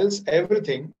 sells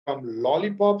everything from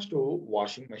lollipops to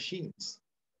washing machines.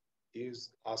 He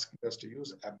is asking us to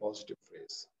use a positive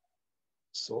phrase.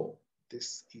 So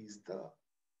this is the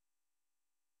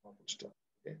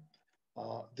okay.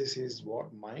 This is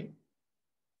what my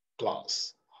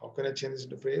class. How can I change this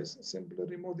into phrase? Simply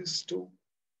remove this too,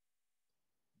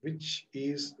 which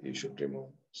is you should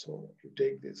remove. So you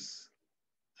take this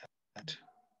and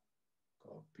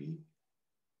copy,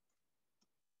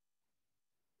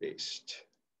 paste.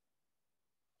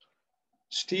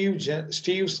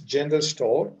 Steve's General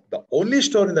Store, the only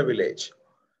store in the village,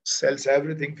 sells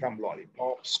everything from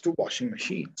lollipops to washing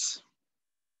machines.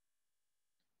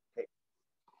 Okay.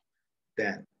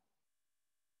 Then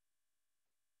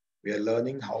we are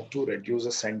learning how to reduce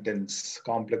a sentence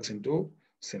complex into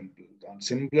simple and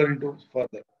simpler into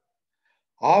further.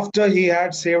 After he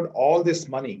had saved all this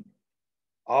money,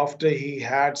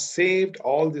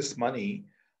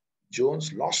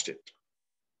 Jones lost it.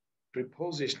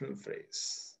 Prepositional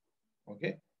phrase.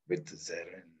 Okay, with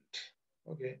gerund.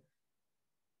 Okay,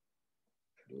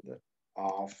 do that.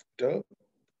 After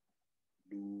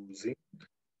losing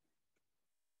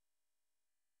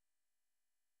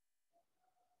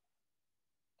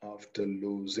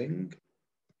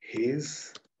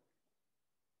his,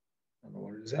 I don't know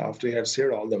what is it? After he had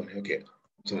saved all the money. Okay,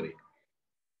 sorry.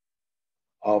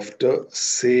 After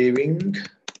saving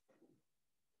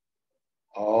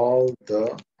all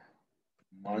the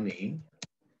money,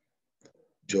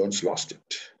 Jones lost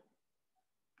it.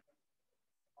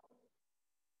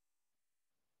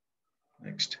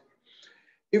 Next.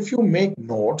 If you make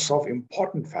notes of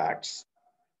important facts,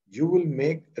 you will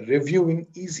make reviewing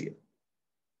easier.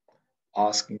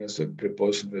 Asking us to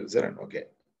prepositional gerund. Okay.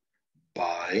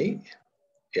 By,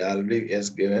 he already has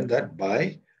given that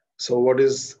by. So what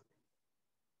is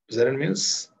gerund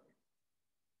means?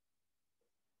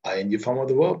 ING form of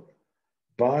the verb.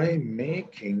 By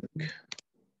making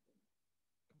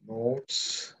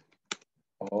notes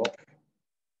of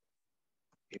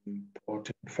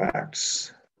important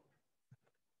facts.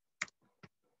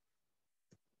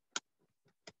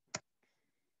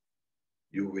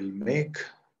 You will make,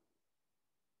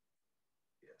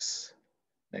 yes.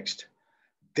 Next.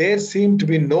 There seemed to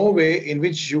be no way in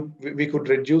which we could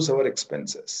reduce our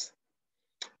expenses.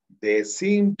 There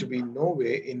seemed to be no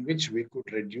way in which we could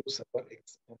reduce our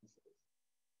expenses.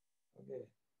 Okay.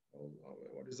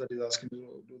 What is that? He's asking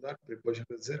to do that. Preposition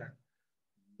with zero.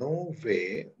 No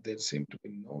way. There seemed to be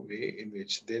no way in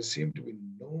which. There seemed to be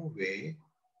no way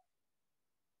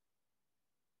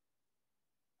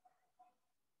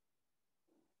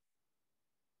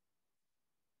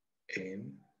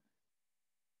in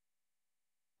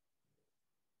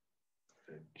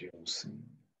reducing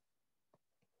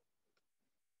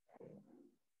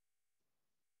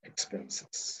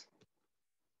expenses.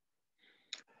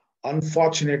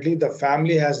 Unfortunately, the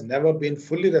family has never been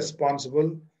fully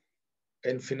responsible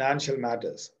in financial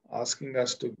matters, asking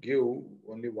us to give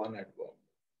only one adverb.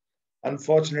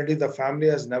 Unfortunately, the family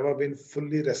has never been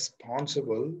fully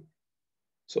responsible.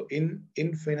 So in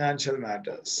financial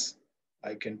matters,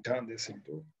 I can turn this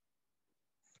into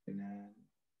finance.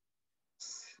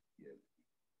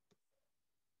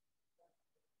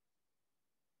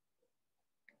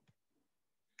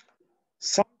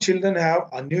 Some children have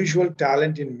unusual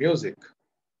talent in music.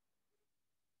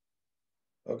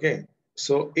 Okay,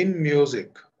 so in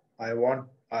music, I want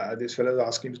this fellow is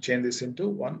asking to change this into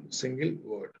one single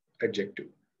word, adjective.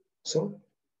 So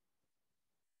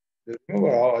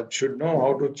remember, I should know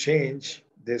how to change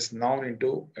this noun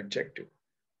into adjective.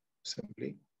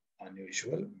 Simply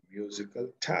unusual musical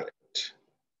talent.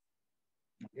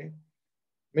 Okay,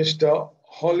 Mr.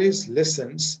 Hollis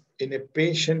listens in a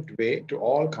patient way to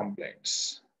all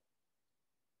complaints.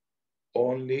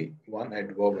 Only one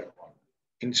adverb I want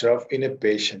instead of in a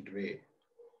patient way.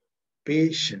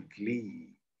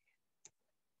 Patiently.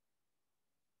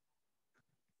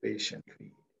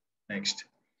 Patiently. Next.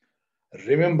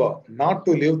 Remember not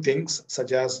to leave things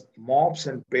such as mops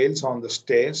and pails on the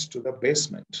stairs to the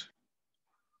basement.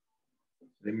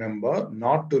 Remember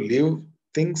not to leave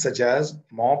things such as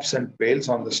mops and pails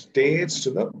on the stairs to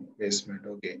the basement.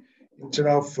 Okay. Instead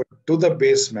of to the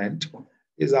basement,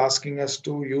 is asking us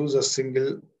to use a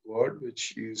single word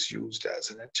which is used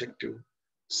as an adjective.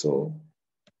 So,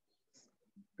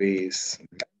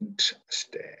 basement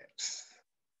stairs.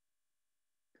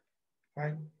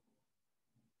 Fine.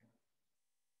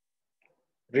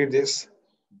 Read this.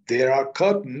 There are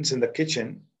curtains in the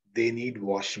kitchen. They need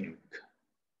washing.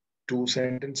 Two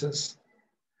sentences.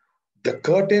 The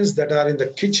curtains that are in the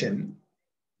kitchen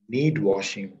need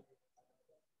washing.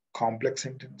 Complex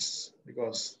sentence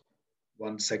because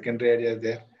one secondary idea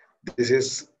there. This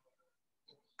is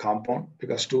compound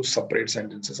because two separate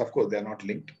sentences. Of course, they are not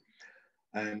linked.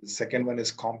 And the second one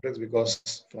is complex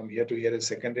because from here to here is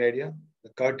secondary idea. The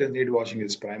curtains need washing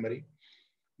is primary.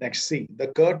 Next, C. The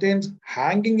curtains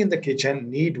hanging in the kitchen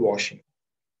need washing.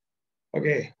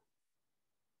 Okay.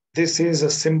 This is a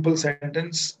simple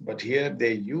sentence, but here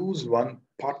they use one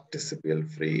participial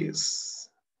phrase.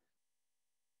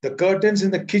 The curtains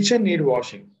in the kitchen need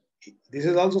washing. This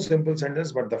is also a simple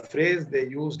sentence, but the phrase they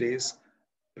used is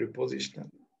prepositional.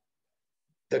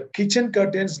 The kitchen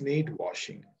curtains need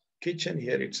washing. Kitchen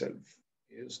here itself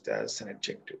used as an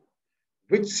adjective.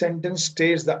 Which sentence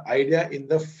states the idea in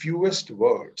the fewest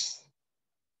words?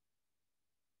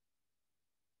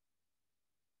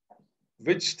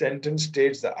 Which sentence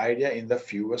states the idea in the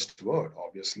fewest word?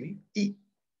 Obviously, E.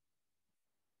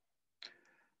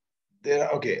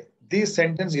 Okay, these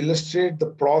sentences illustrate the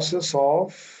process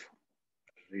of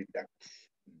reduction.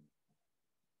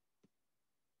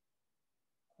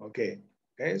 Okay,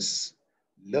 guys,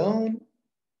 learn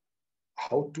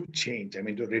how to change, to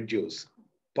reduce.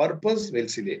 Purpose, we'll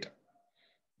see later.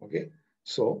 Okay,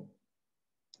 so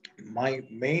my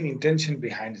main intention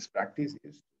behind this practice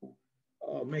is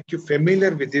to make you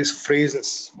familiar with these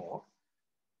phrases more,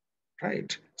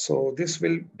 right? So this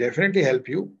will definitely help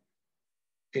you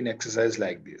in exercise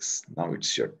like this. Now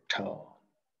it's your turn.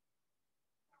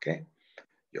 Okay,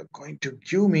 you're going to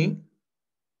give me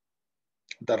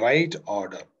the right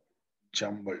order,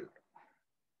 jumbled.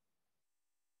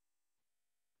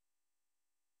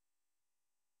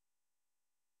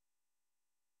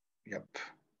 Yep.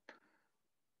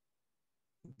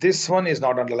 This one is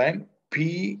not underlined.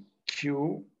 P,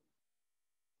 Q,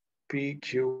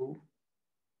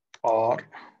 R,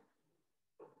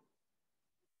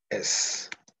 S.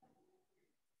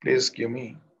 Please give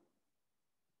me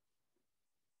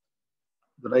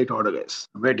the right order, guys.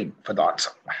 I'm waiting for the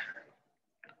answer.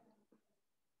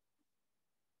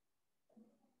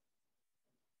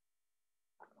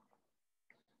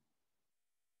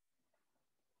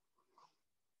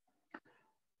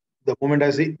 The moment I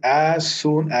say as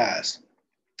soon as,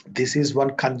 this is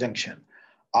one conjunction.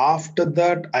 After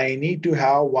that, I need to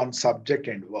have one subject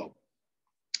and verb.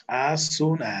 As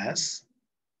soon as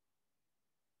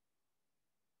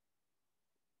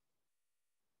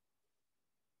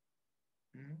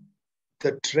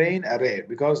the train arrived,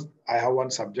 because I have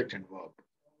one subject and verb.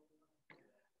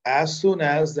 As soon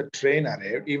as the train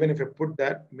arrived, even if I put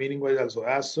that meaning wise also,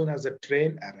 as soon as the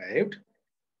train arrived,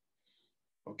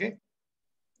 okay,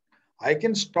 I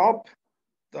can stop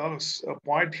the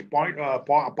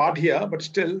part here, but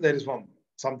still there is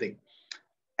something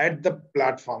at the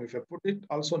platform. If I put it,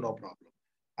 also no problem.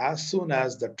 As soon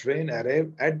as the train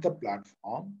arrived at the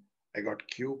platform, I got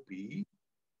QP.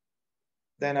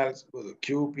 Then I'll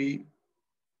QP.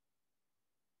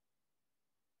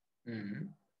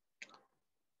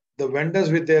 The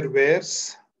vendors with their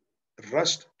wares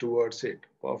rushed towards it.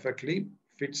 Perfectly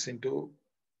fits into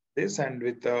this and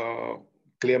with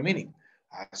clear meaning.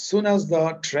 As soon as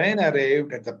the train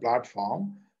arrived at the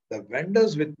platform, the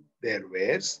vendors with their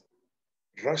wares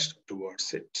rush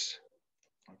towards it.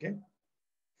 Okay,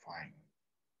 fine.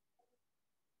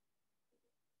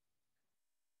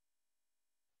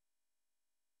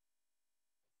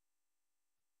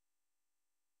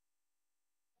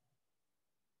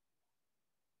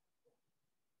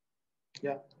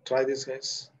 Yeah, try this,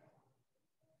 guys.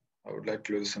 I would like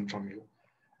to listen from you.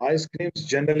 Ice creams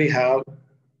generally have,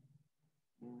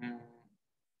 mm,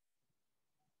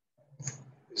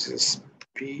 this is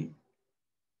P,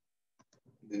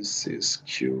 this is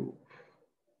Q,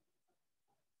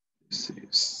 this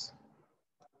is,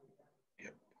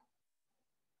 yep.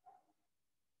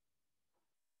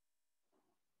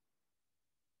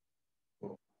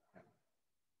 Oh,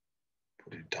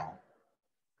 put it down.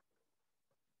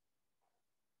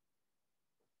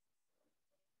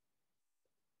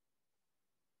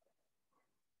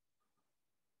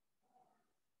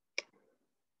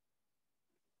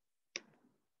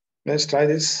 Let's try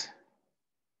this.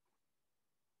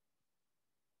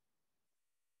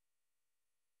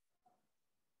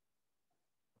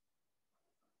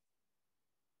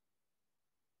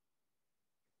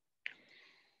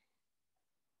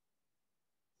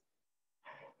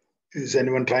 Is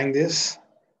anyone trying this?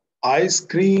 Ice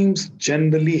creams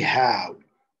generally have.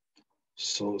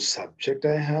 So subject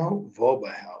I have, verb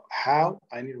I have. Have,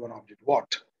 I need one object.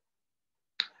 What?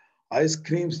 Ice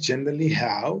creams generally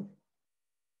have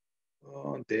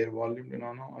their volume,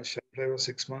 a shelf life of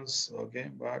 6 months. Okay,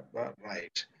 but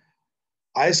right.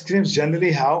 Ice creams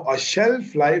generally have a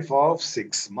shelf life of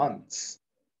 6 months.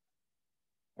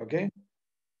 Okay,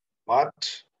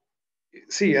 but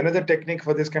see, another technique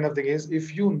for this kind of thing is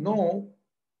if you know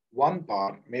one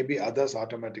part, maybe others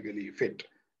automatically fit.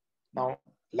 Now,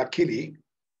 luckily,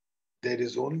 there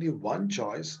is only one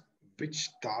choice which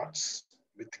starts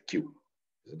with Q,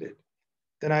 isn't it?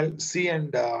 Then I'll see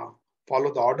and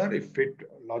follow the order. If it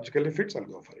logically fits, I'll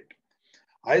go for it.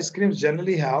 Ice creams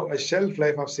generally have a shelf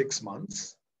life of 6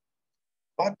 months,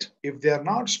 but if they are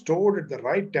not stored at the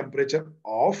right temperature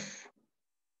of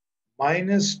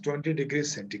minus 20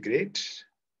 degrees centigrade,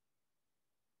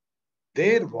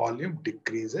 their volume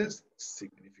decreases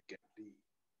significantly.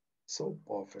 So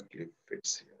perfectly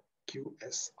fits here.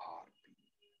 QSRP.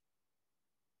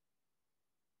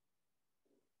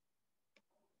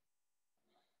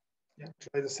 Yeah,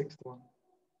 try the sixth one.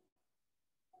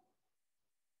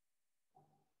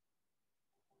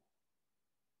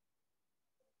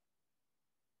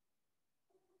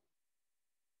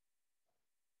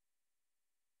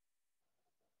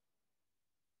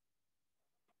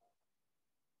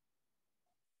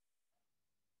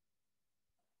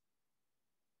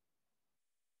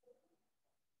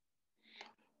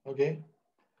 Okay.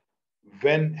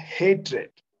 When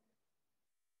hatred,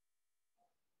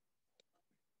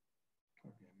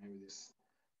 okay, maybe this.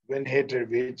 When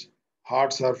hatred, which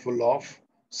hearts are full of,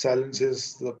 silence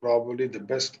is probably the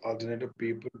best alternative.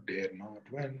 People dare not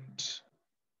vent.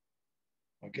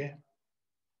 Okay.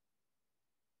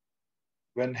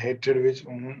 When hatred, which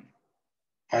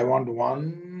I want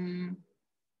one.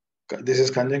 This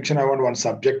is conjunction. I want one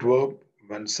subject verb.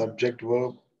 One subject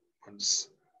verb. Once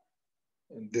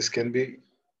this can be,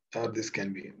 or this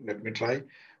can be. Let me try.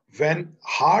 When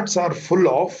hearts are full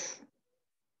of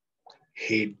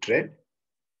hatred,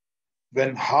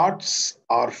 when hearts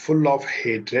are full of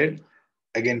hatred,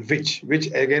 again, which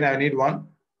again, I need one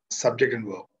subject and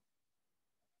verb.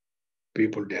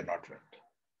 People dare not vent.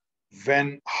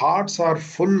 When hearts are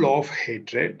full of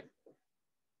hatred,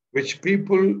 which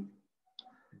people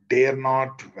dare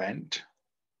not vent.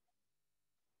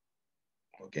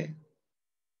 Okay.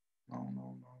 No.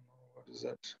 What is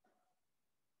that?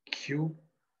 Q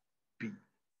P.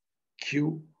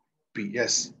 Q P.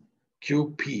 Yes.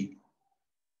 Q P.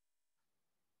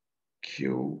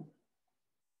 Q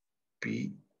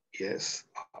P. Yes.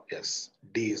 Yes.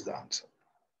 D is the answer.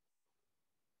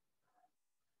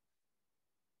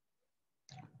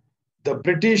 The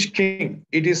British king,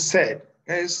 it is said,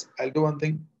 guys, I'll do one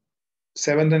thing.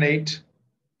 7 and 8,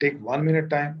 take 1 minute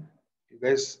time. You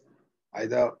guys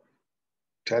either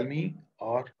tell me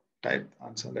or type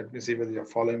answer. Let me see whether you're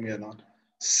following me or not.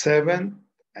 7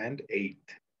 and 8.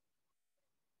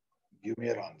 Give me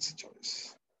your answer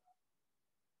choice.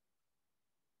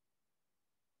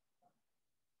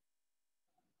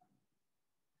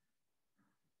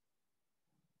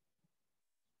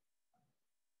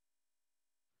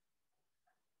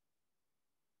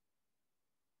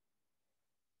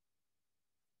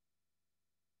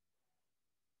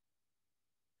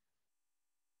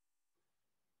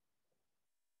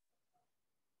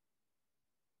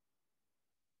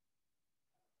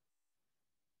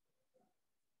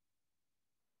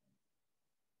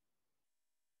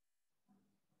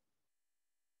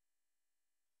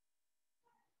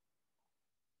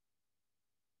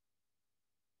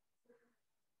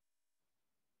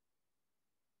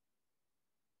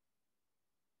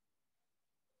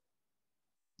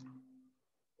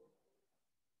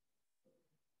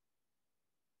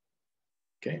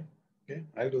 Okay, okay,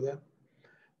 I'll do that.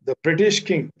 The British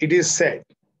king, it is said,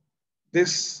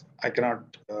 this I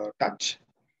cannot touch.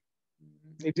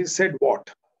 It is said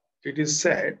what? It is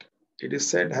said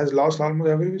has lost almost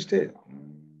every stage.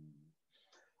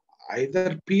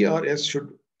 Either P or S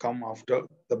should come after.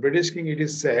 The British king, it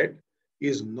is said,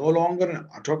 is no longer an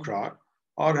autocrat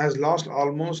or has lost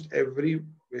almost every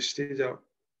vestige of.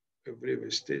 I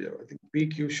think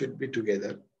PQ should be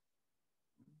together.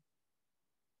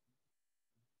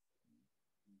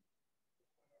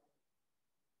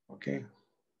 Okay.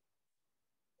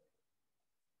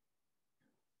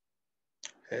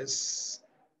 S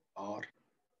or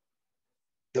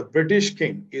the British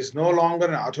king is no longer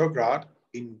an autocrat.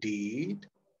 Indeed,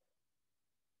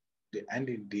 and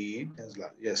indeed,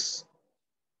 yes,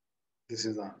 this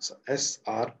is the answer.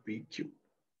 SRPQ.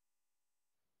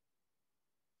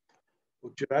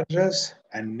 Put your address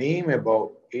and name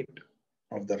above it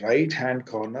of the right hand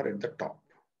corner at the top.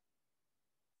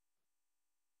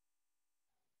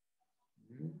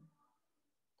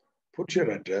 Put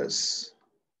your address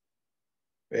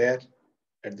where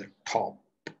at the top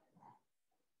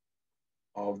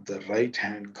of the right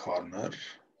hand corner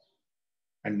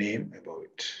and name above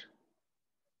it.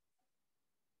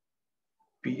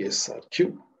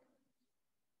 PSRQ.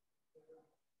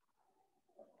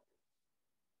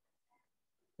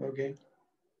 Okay.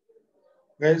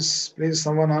 Guys, please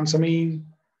someone answer me.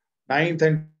 9th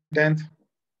and 10th.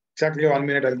 Exactly 1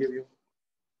 minute I'll give you.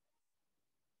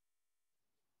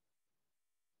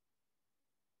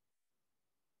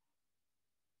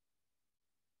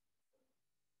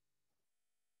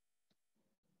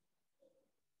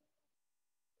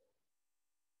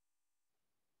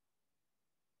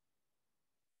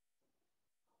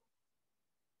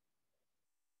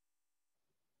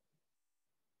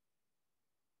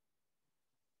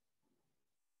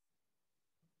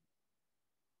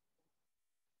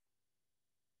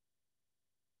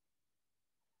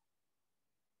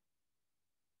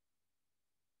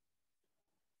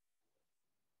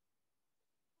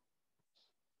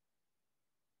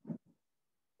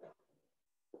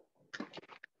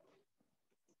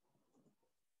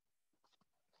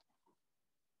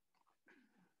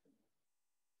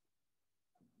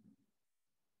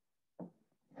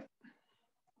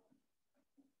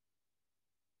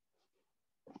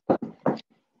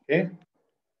 Okay.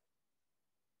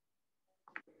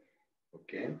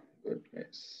 Okay. Good.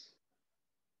 Yes.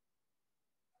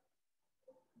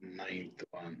 Ninth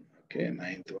one. Okay.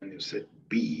 Ninth one you said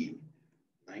B.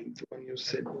 Ninth one you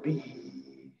said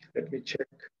B. Let me check.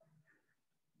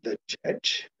 The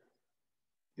judge.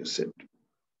 You said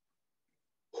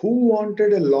who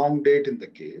wanted a long date in the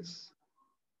case,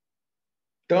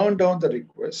 turned down the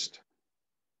request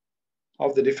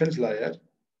of the defense lawyer.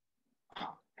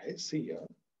 I see here.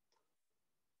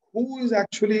 Who is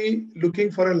actually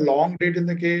looking for a long date in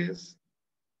the case?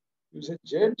 You say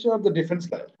judge or the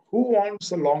defense lawyer? Who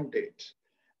wants a long date?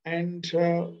 And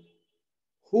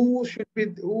who should be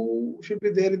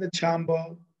there in the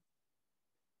chamber?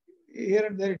 Here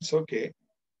and there, it's okay.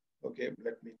 Okay,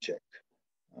 let me check.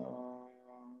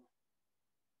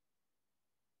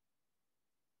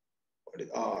 What is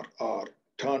R? R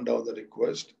turned down the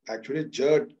request. Actually,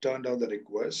 judge turned down the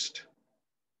request.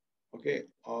 Okay,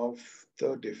 of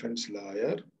the defense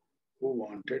lawyer who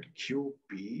wanted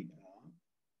QP.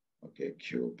 Okay,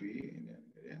 QP.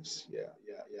 Yes, yeah.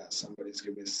 Somebody's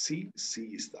giving me C. C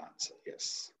is the answer.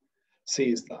 Yes,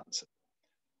 C is the answer.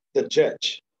 The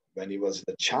judge, when he was in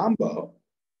the chamber,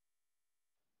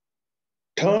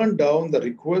 turned down the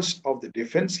request of the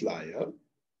defense lawyer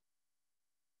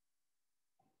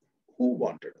who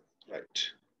wanted it.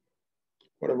 Right.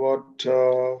 What about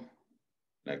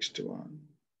next one?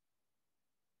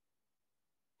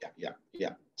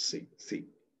 Yeah. C.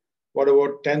 What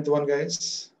about 10th one,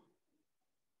 guys?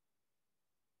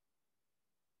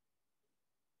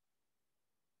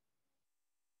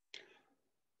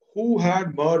 Who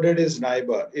had murdered his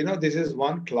neighbor? You know, this is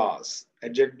one class,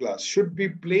 adjective class, should be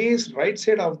placed right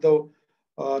side of the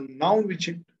noun which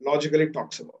it logically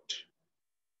talks about.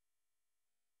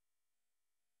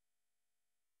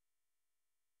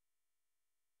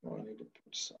 Oh, I need to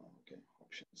put some, okay,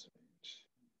 options.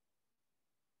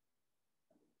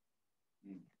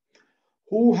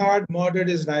 Who had murdered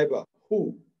his neighbor?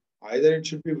 Who? Either it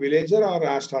should be villager or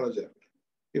astrologer.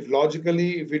 If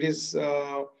logically, if it is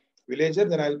villager,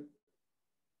 then I'll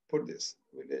put this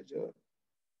villager.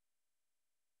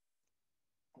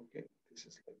 Okay, this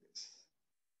is like this.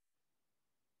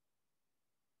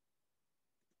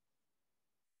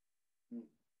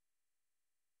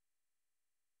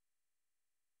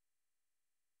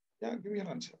 Yeah, give me an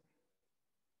answer.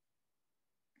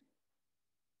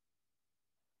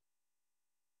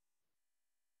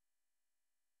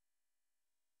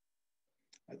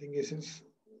 I think this is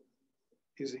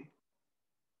easy.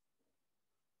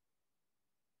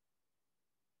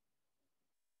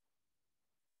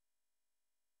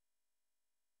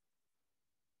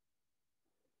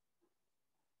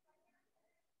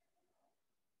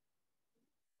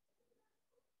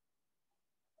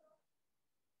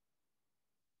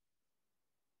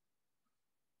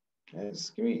 Yes,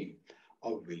 give me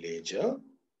a villager.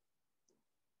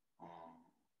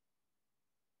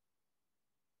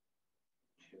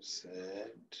 You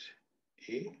said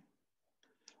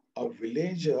a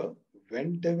villager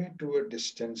went away to a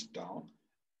distance town.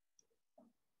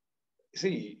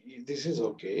 See, this is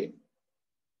okay.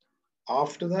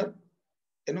 After that,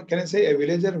 can I say a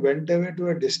villager went away to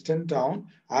a distant town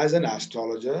as an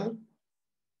astrologer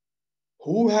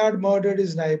who had murdered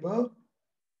his neighbor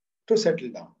to settle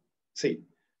down? See,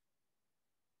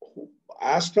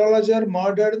 astrologer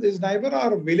murdered his neighbor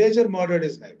or villager murdered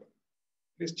his neighbor?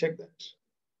 Please check that.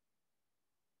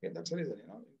 Okay, that's the reason,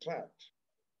 interact.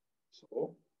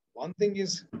 So one thing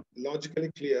is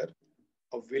logically clear,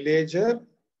 a villager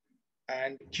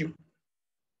and Q.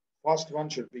 First one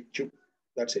should be Q.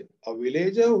 That's it. A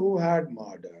villager who had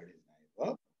murdered his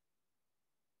neighbor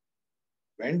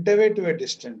went away to a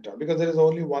distant town, because there is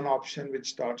only one option which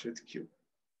starts with Q.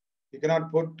 You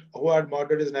cannot put who had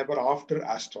murdered his neighbor after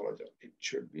astrologer. It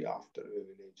should be after a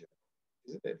villager.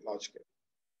 Isn't it logical?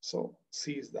 So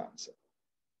C is the answer.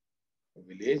 A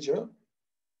villager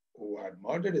who had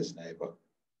murdered his neighbor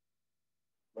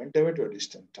went away to a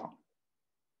distant town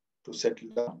to settle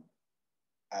down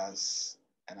as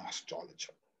an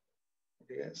astrologer.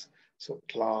 Okay, yes. So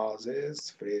clauses,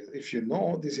 phrase. If you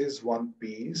know this is one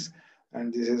piece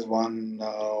and this is one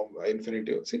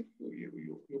infinitive, see,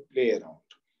 you play around.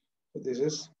 So this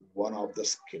is one of the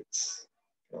skills.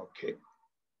 Okay.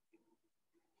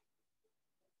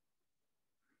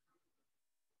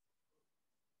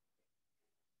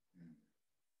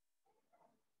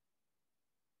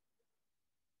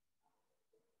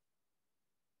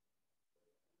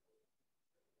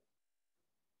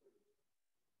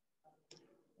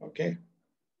 Okay.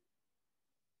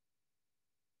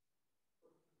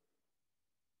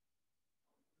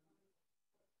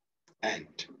 And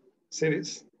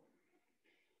series.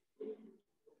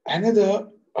 Another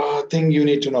thing you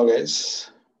need to know,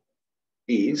 guys,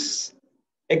 is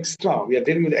extra. We are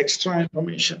dealing with extra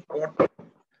information.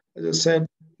 As I said,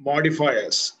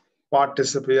 modifiers,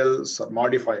 participles or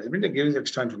modifiers. I mean, they give you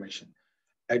extra information.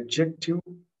 Adjective,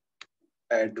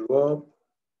 adverb,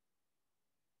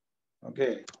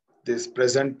 okay, this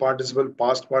present participle,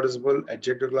 past participle,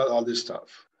 adjective clause, all this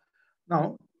stuff.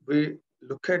 Now we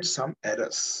look at some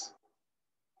errors.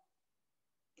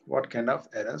 What kind of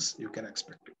errors you can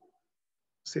expect?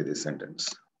 See this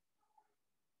sentence.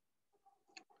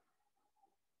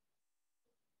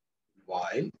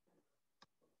 While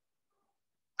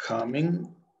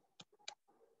coming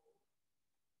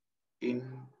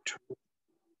into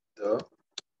the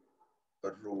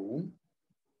room,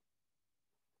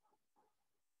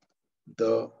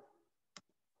 the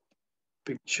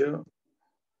picture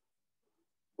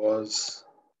was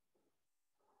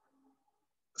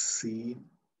seen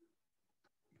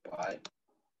by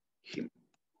him.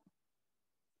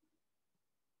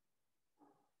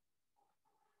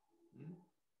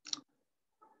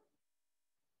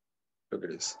 Look at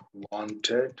this.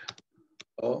 Wanted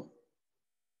a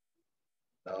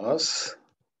nurse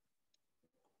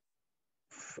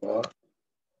for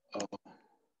a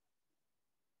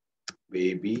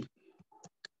baby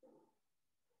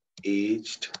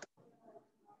aged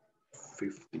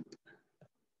 50.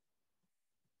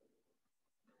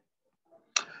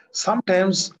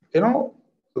 Sometimes,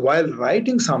 while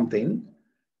writing something,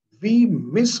 we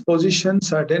misposition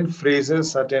certain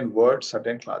phrases, certain words,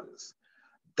 certain clauses.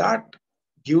 That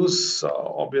gives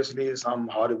obviously some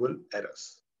horrible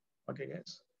errors. Okay,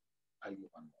 guys, I'll give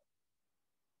one more.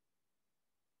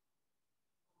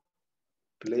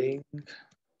 Playing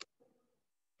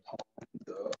on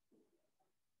the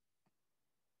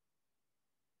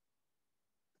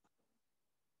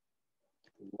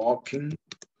walking,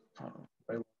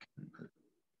 by walking,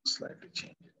 slightly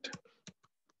change it.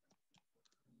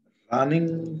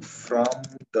 Running from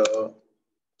the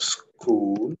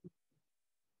school,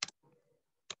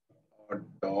 a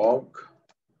dog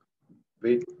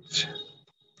bit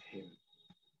him.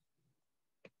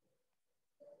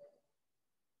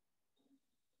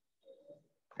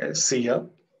 Okay, see here.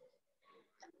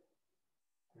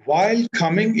 While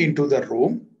coming into the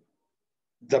room,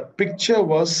 the picture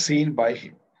was seen by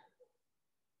him.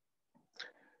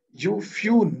 If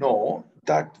you know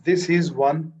that this is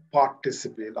one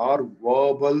participle or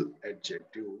verbal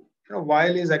adjective,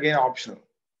 while is again optional.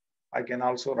 I can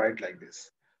also write like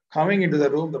this. Coming into the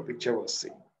room, the picture was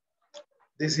seen.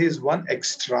 This is one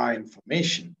extra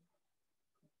information.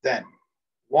 Then,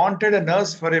 wanted a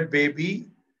nurse for a baby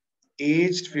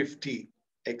aged 50,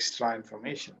 extra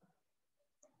information.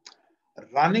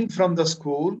 Running from the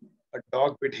school, a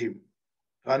dog bit him.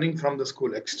 Running from the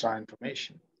school, extra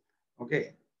information.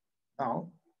 Okay, now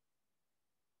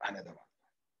another one.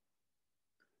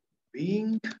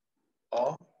 Being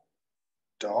a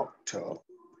doctor,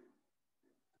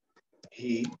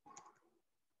 he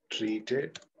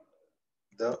treated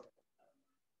the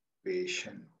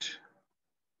patient.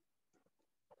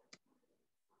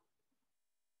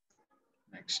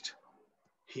 Next,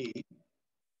 he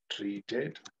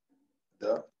treated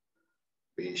the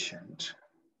patient.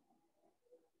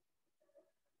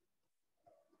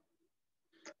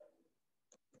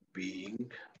 Being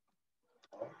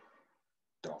a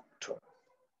doctor.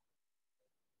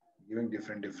 Giving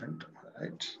different,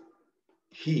 right?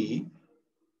 He,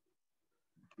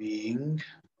 being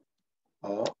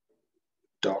a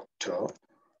doctor,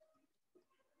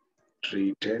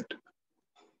 treated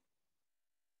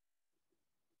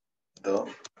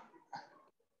the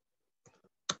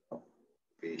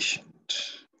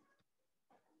patient.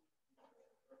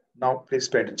 Now, please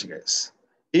pay attention, guys.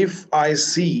 If I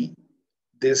see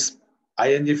this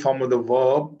ing form of the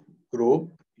verb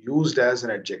group used as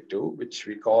an adjective, which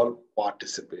we call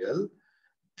participial,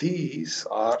 these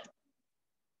are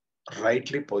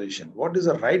rightly positioned. What is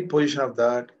the right position of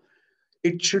that?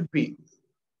 It should be,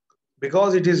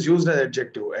 because it is used as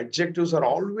adjective. Adjectives are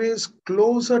always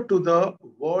closer to the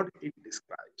word it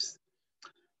describes.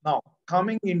 Now,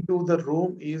 coming into the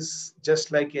room is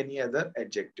just like any other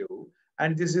adjective,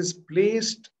 and this is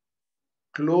placed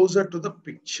closer to the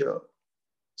picture.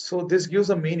 So this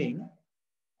gives a meaning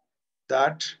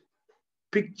that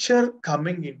picture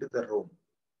coming into the room.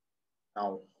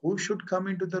 Now, who should come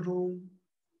into the room?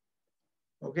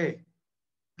 Okay,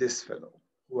 this fellow,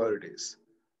 whoever it is.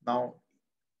 Now,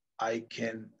 I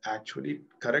can actually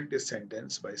correct this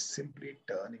sentence by simply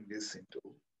turning this into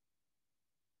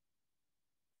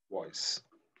voice.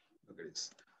 Look at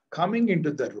this. Coming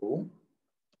into the room,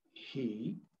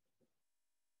 he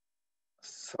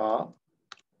saw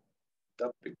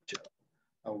the picture.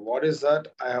 Now, what is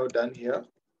that I have done here?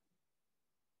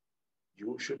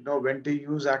 You should know when to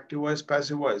use active voice,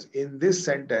 passive voice. In this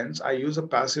sentence, I use a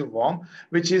passive form,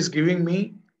 which is giving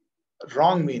me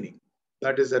wrong meaning.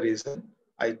 That is the reason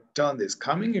I turn this.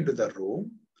 Coming into the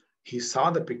room, he saw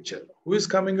the picture. Who is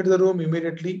coming into the room?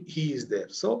 Immediately, he is there.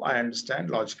 So I understand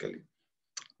logically.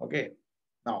 Okay.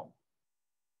 Now,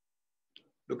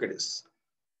 look at this.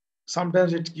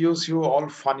 Sometimes it gives you all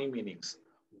funny meanings.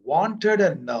 Wanted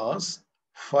a nurse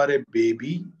for a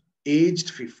baby aged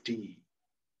 50.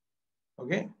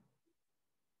 Okay.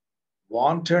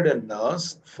 Wanted a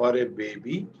nurse for a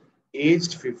baby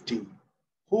aged 50.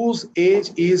 Whose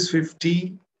age is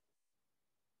 50?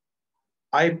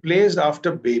 I placed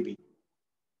after baby.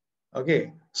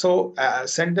 Okay. So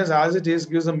sentence as it is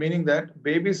gives the meaning that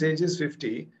baby's age is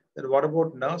 50. Then what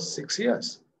about nurse? 6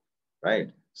 years.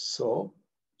 Right. So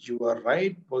your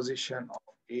right position of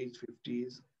age 50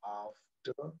 is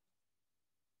after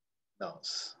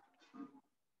nurse.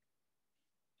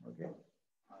 Okay.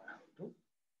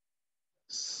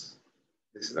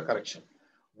 This is the correction.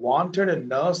 Wanted a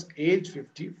nurse age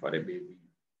 50 for a baby.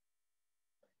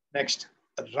 Next,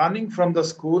 running from the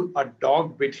school, a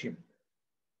dog bit him.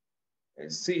 Okay,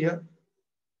 see here,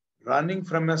 running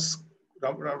from the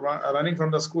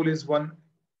school is one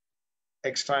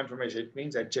extra information. It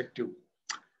means adjective.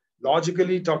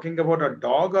 Logically talking about a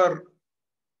dog or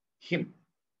him.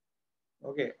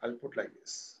 Okay, I'll put like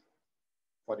this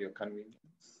for your convenience.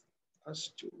 A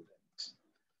student.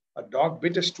 A dog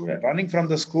bit a student. Running from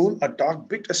the school, a dog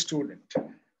bit a student.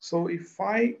 So if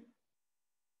I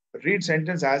read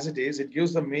sentence as it is, it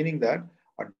gives the meaning that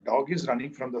a dog is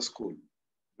running from the school.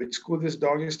 Which school this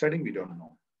dog is studying, we don't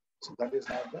know. So that is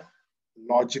not the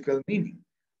logical meaning.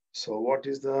 So what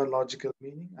is the logical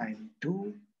meaning? I need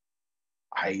to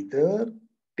either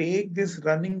take this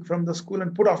running from the school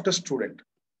and put after student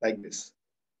like this.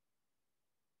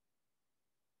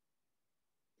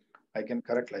 I can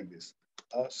correct like this.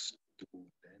 A student,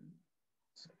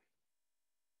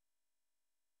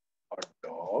 a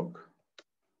dog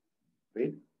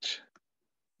bit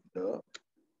the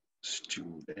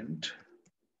student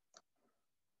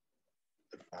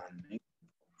running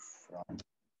from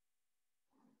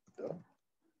the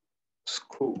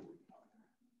school.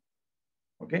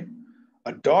 Okay.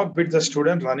 A dog bit the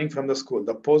student running from the school.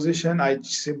 The position I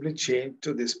simply change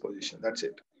to this position. That's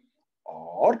it.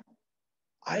 Or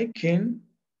I can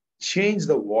change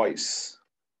the voice.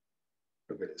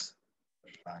 Look at this.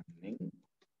 Running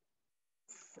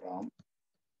from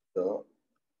the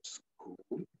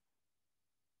school.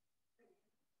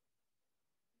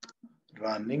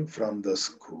 Running from the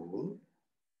school.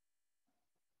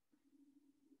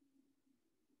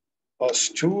 A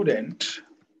student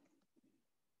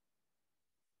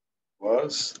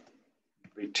was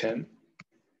bitten.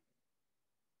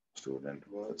 Student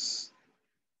was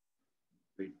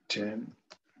bitten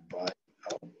by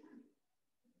a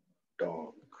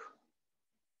dog.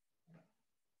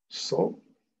 So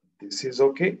this is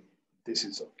okay. This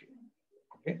is okay.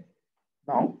 Okay.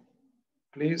 Now,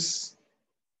 please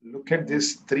look at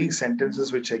these three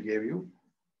sentences which I gave you.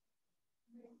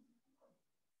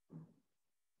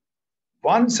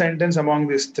 One sentence among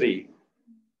these three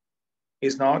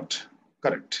is not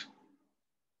correct.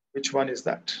 Which one is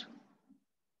that?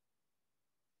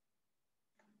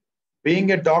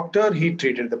 Being a doctor, he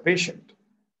treated the patient.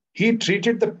 He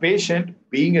treated the patient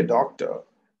being a doctor.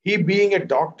 He being a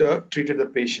doctor treated the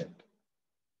patient.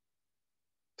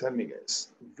 Tell me guys,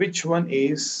 which one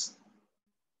is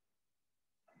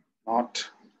not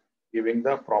giving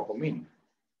the proper meaning?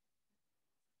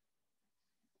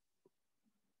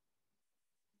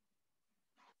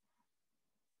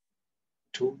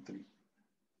 Two, three.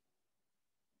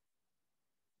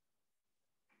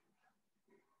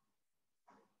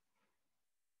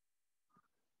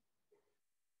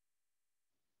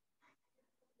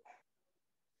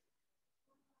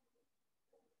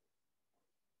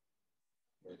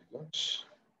 Very good.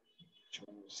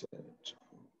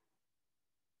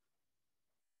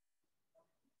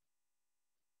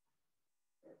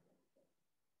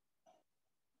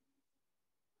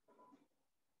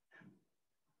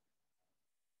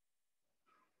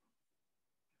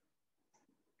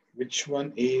 Which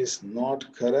one is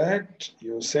not correct?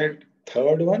 You said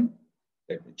third one.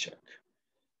 Let me check.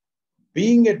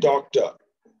 Being a doctor.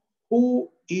 Who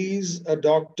is a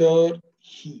doctor?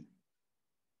 He.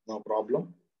 No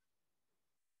problem.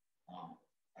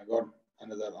 I got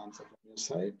another answer from your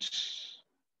side.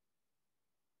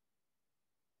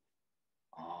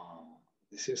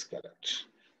 This is correct.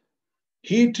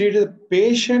 He treated the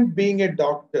patient being a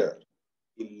doctor.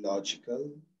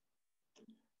 Illogical.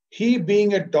 He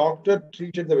being a doctor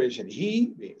treated the patient.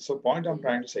 So point I'm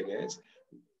trying to say is,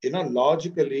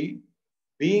 logically,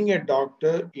 being a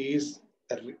doctor is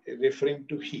referring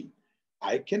to he.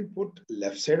 I can put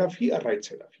left side of he or right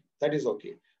side of he. That is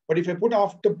okay. But if I put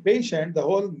after patient, the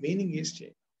whole meaning is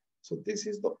changed. So this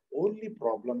is the only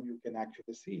problem you can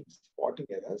actually see in spotting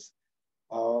errors.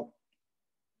 What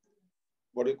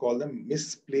do you call them?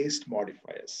 Misplaced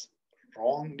modifiers,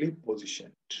 wrongly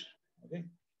positioned. Okay.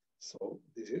 So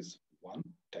this is one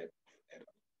type of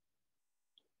error.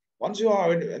 Once you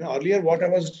are, earlier what I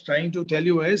was trying to tell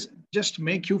you is just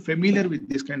make you familiar with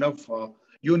this kind of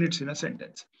units in a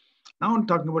sentence. Now I'm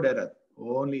talking about error.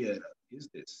 Only error is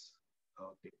this.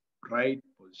 Okay, right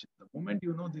position. The moment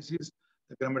you know this is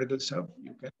the grammatical stuff,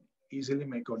 you can easily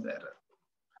make out the error.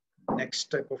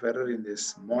 Next type of error in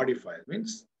this modifier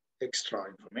means extra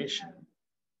information.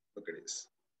 Look at this.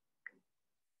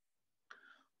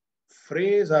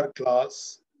 Phrase or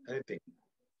clause, anything,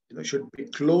 should be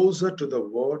closer to the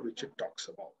word which it talks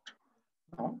about.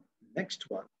 Now, next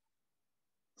one,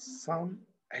 some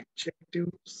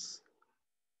adjectives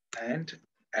and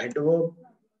adverb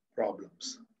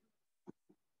problems.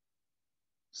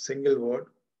 Single word,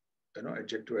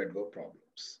 adjective, adverb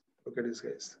problems. Look at this,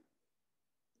 guys.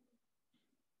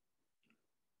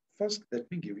 First, let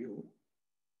me give you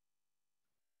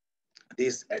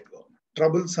these adverb.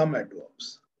 Troublesome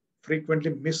adverbs,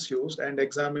 frequently misused and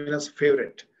examiner's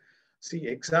favorite. See,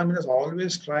 examiners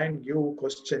always try and give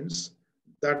questions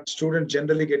that students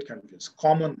generally get confused.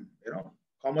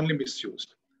 Commonly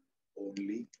misused.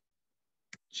 Only,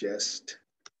 just,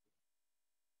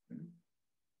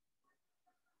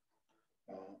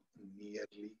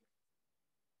 nearly,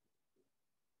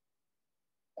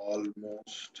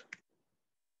 almost.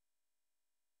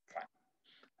 Fine.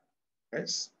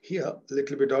 Yes, here a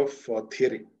little bit of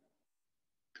theory.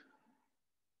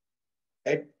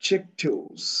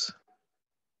 Adjectives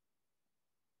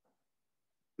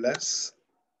plus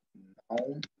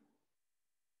noun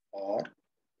or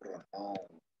pronoun.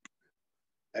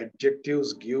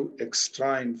 Adjectives give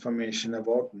extra information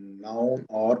about noun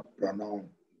or pronoun.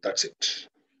 That's it.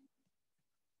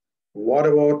 What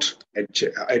about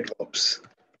adverbs?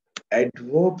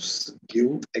 Adverbs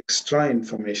give extra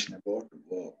information about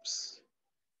verbs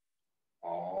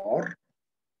or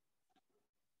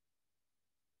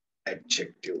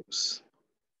adjectives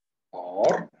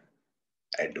or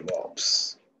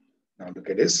adverbs. Now look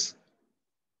at this.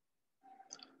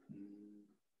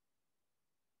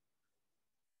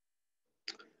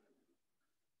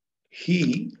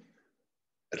 He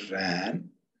ran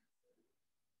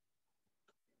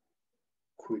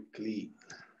quickly.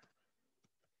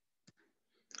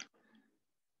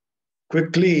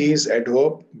 Quickly is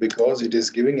adverb because it is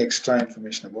giving extra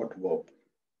information about verb.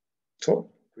 So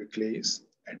quickly is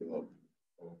adverb.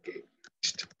 Okay.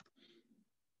 Next.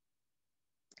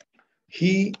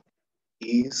 He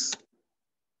is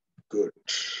good.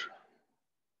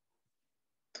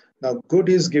 Now, good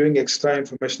is giving extra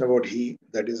information about he.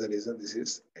 That is the reason this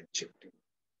is adjective.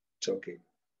 It's okay.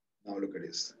 Now look at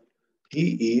this.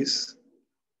 He is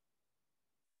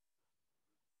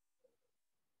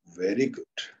very good.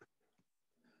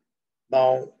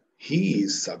 Now, he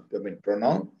is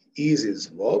pronoun. Is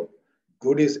verb.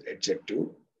 Good is adjective.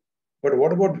 But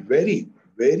what about very?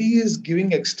 Very is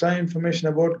giving extra information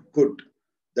about good.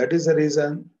 That is the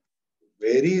reason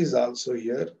very is also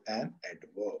here an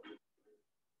adverb.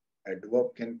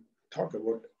 Adverb can talk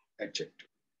about adjective.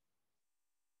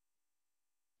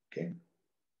 Okay.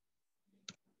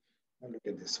 Now look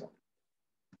at this one.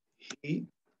 He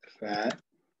ran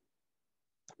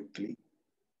quickly.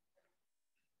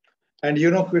 And you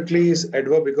know quickly is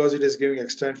adverb because it is giving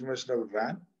extra information about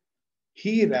ran.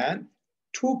 He ran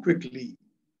too quickly.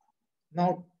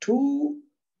 Now too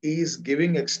is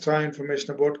giving extra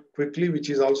information about quickly, which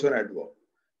is also an adverb.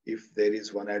 If there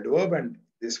is one adverb and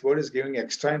this word is giving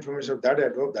extra information of that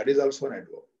adverb, that is also an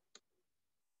adverb.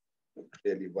 Don't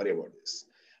really worry about this.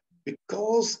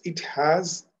 Because it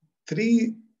has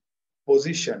three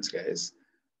positions, guys,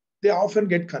 they often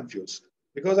get confused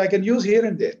because I can use here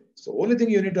and there. So only thing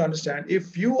you need to understand,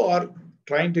 if you are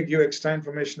trying to give extra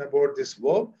information about this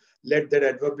verb, let that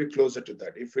adverb be closer to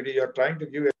that. If you are trying to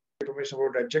give information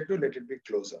about adjective, let it be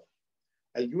closer.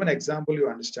 I'll give an example, you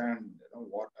understand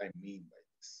what I mean by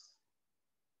this.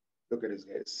 Look at this,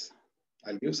 guys.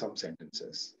 I'll give some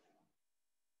sentences.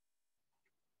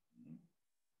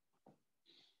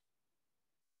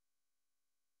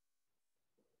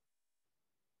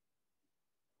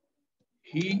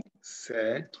 He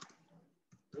said,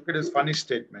 look at his funny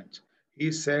statement.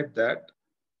 He said that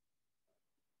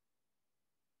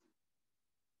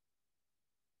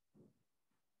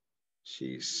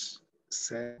she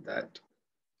said that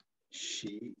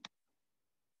she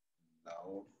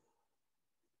loved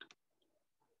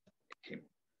him.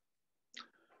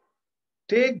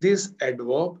 Take this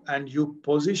adverb and you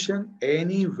position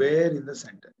anywhere in the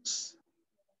sentence.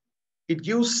 It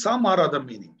gives some or other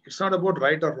meaning. It's not about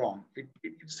right or wrong.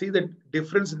 See the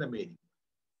difference in the meaning.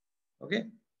 Okay,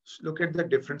 so look at the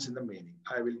difference in the meaning.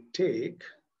 I will take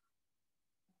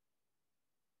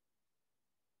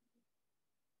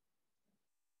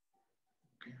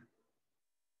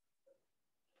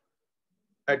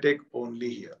I take only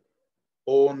here.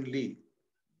 Only.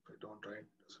 I don't write.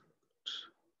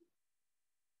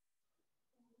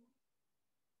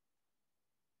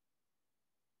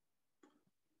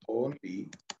 Only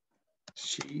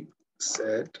she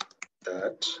said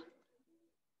that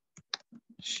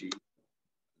she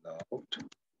loved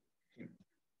him.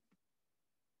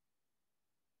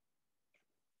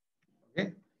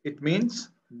 Okay, it means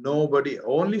nobody,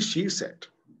 only she said,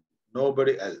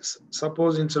 nobody else.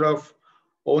 Suppose instead of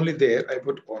only there, I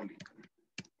put only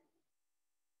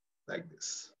like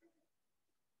this.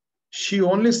 She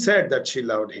only said that she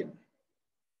loved him.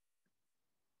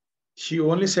 She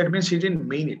only said means she didn't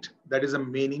mean it. That is a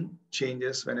meaning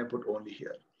changes when I put only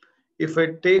here. If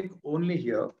I take only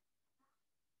here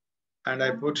and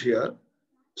I put here,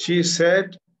 she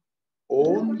said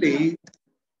only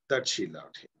that she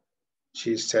loved him.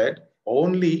 She said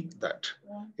only that.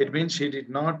 It means she did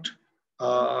not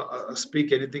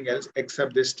speak anything else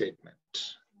except this statement.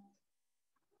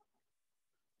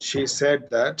 She said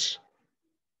that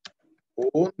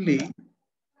only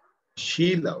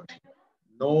she loved him,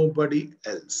 nobody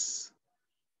else.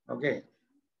 Okay,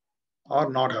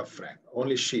 or not her friend,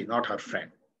 only she, not her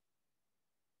friend.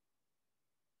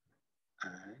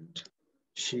 And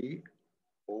she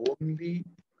only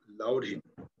loved him,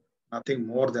 nothing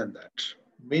more than that.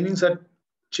 Meanings are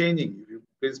changing, if you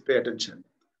please pay attention.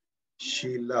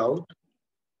 She loved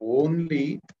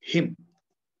only him,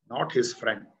 not his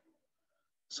friend.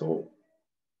 So,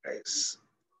 guys,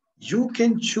 you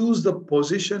can choose the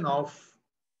position of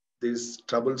these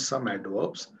troublesome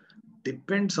adverbs,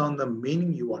 depends on the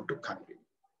meaning you want to convey.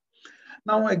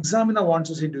 Now, examiner wants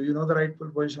to say, do you know the rightful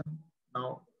position?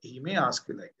 Now, he may ask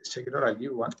you like this. Check it out. I'll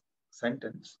give one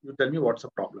sentence. You tell me what's the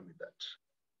problem with that.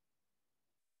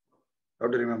 How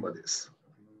to remember this?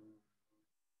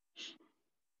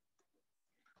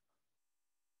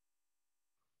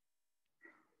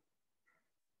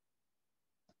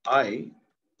 I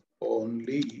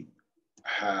only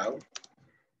have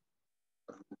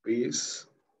rupees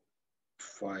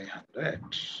 500.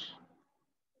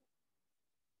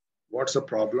 What's the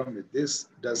problem with this?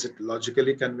 Does it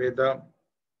logically convey the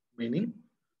meaning?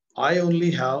 I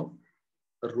only have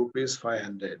rupees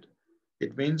 500.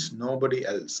 It means nobody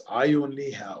else. I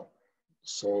only have.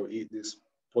 So this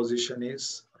position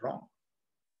is wrong.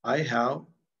 I have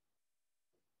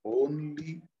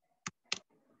only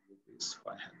rupees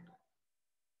 500.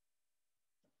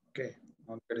 Okay,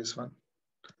 now look at this one.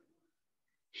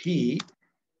 He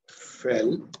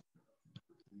fell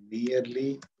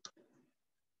nearly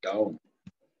down.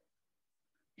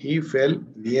 He fell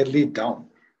nearly down.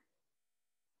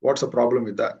 What's the problem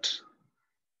with that?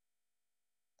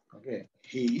 Okay,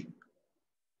 he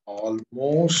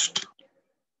almost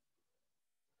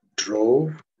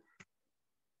drove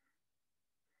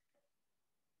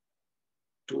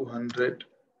 200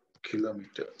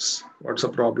 kilometers. What's the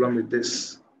problem with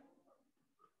this?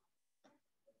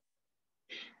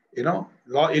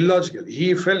 Illogical.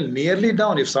 He fell nearly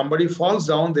down. If somebody falls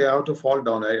down, they have to fall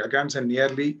down. I can't say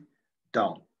nearly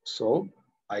down. So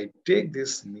I take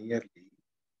this nearly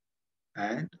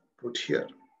and put here.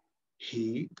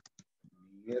 He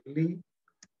nearly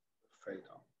fell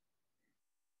down.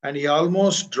 And he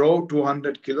almost drove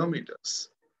 200 kilometers.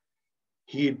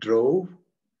 He drove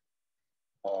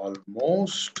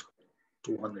almost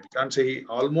 200. You can't say he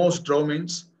almost drove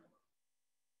means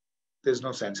there's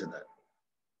no sense in that.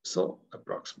 So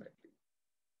approximately.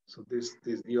 So this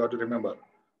you have to remember.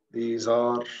 These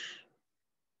are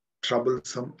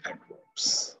troublesome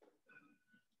adverbs.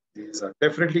 These are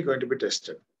definitely going to be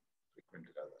tested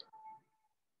frequently.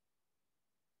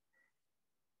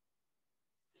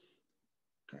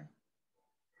 Okay.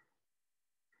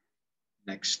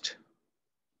 Next.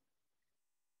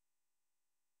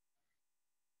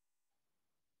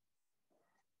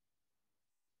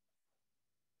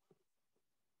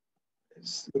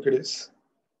 Look at this.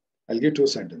 I'll give two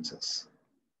sentences.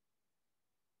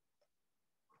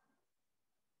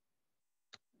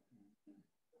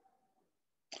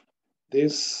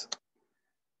 This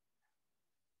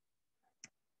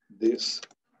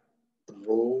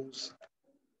rose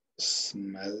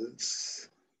smells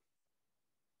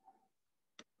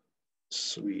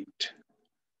sweet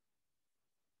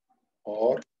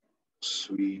or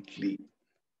sweetly.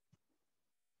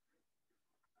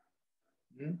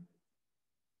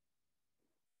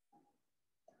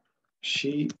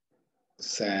 She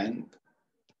sang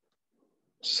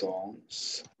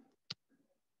songs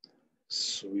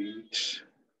sweet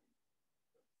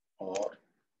or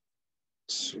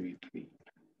sweetly.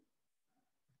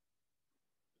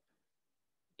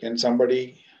 Can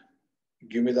somebody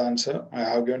give me the answer? I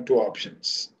have given two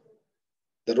options.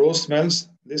 The rose smells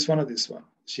this one or this one.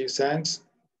 She sang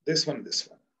this one, this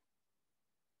one.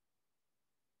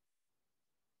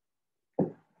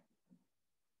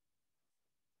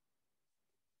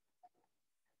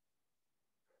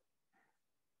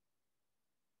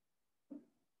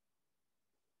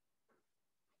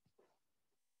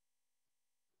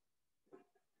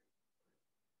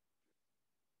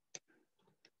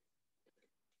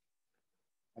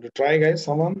 Want to try, guys?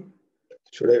 Someone?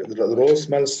 Should the rose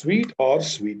smell sweet or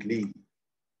sweetly?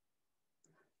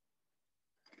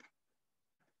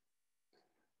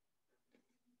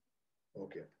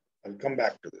 Okay, I'll come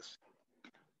back to this.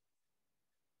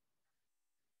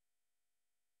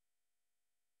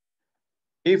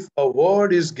 If a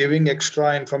word is giving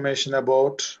extra information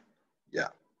about, yeah,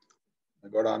 I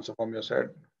got an answer from your side.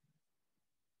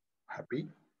 Happy.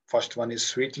 First one is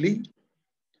sweetly.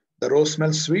 The rose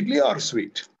smells sweetly or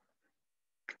sweet?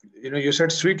 You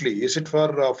said sweetly. Is it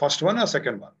for first one or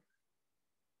second one?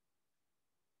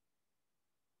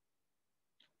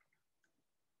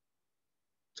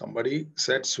 Somebody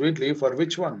said sweetly for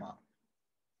which one, ma?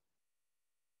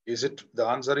 Is it the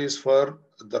answer is for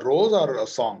the rose or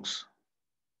songs?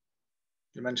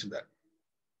 You mentioned that.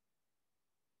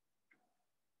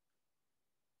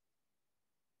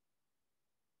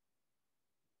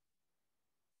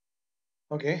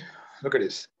 Okay, look at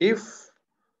this. If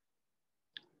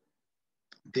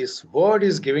this word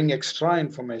is giving extra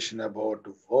information about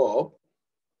verb,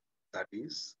 that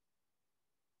is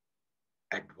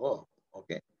adverb.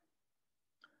 Okay.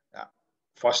 Yeah.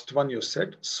 First one you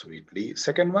said sweetly.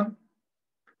 Second one.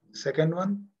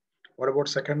 What about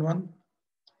second one?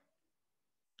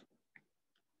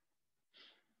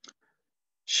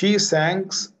 She sang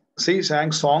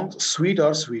songs sweet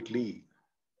or sweetly.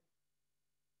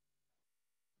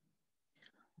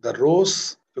 The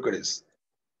rose, look at this.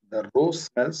 The rose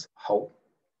smells how?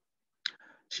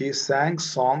 She sang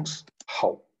songs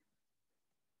how?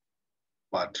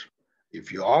 But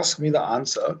if you ask me the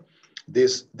answer,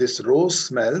 This rose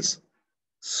smells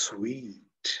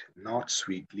sweet, not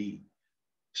sweetly.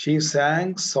 She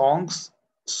sang songs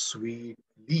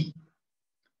sweetly,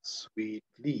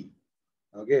 sweetly.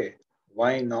 Okay,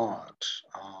 why not?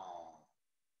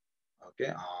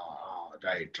 Okay,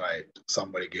 right, right.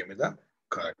 Somebody gave me the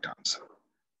correct answer.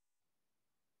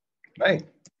 Right?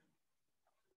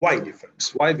 Why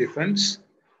difference? Why difference?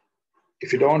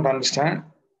 If you don't understand,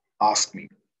 ask me.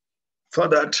 For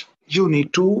that, you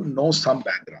need to know some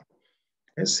background.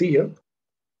 Okay, see here,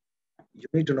 you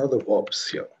need to know the verbs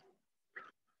here.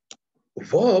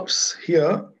 Verbs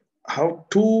here have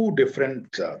two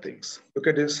different things. Look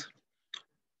at this.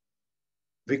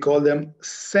 We call them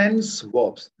sense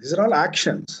verbs. These are all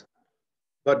actions,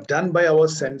 but done by our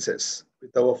senses,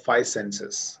 with our five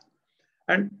senses.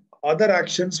 And other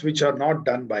actions which are not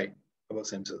done by our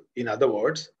senses. In other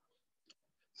words,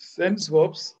 sense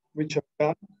verbs which are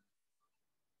done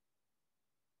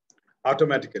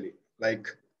automatically, like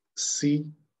see,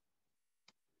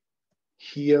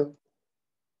 hear,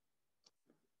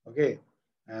 okay,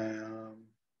 um,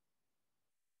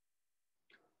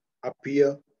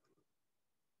 appear,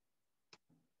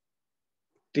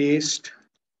 taste,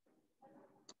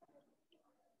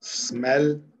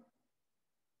 smell.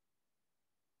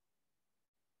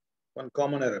 One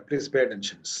common error, please pay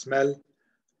attention. Smell.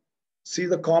 See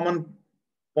the common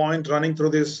point running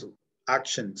through these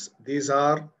actions. These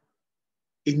are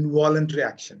involuntary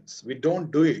actions. We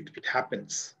don't do it, it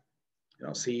happens. You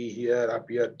know, see, hear,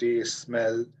 appear, taste,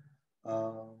 smell.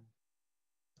 Uh,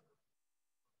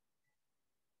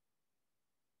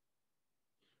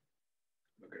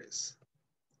 look at this.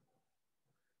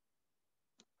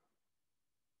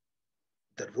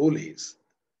 The rule is,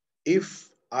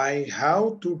 if I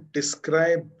have to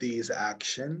describe these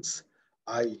actions,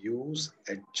 I use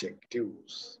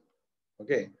adjectives.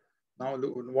 Okay. Now,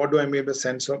 what do I mean by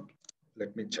sense of?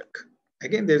 Let me check.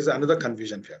 Again, there's another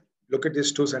confusion here. Look at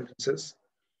these two sentences.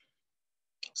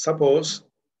 Suppose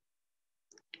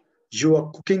you are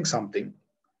cooking something.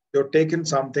 You've taken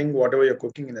something, whatever you're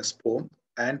cooking, in a spoon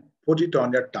and put it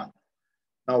on your tongue.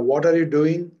 Now, what are you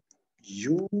doing?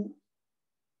 You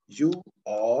you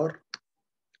are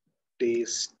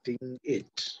tasting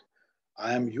it.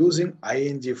 I am using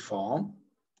ing form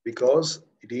because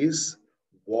it is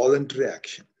voluntary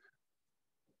action.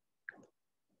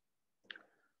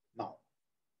 Now,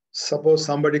 suppose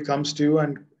somebody comes to you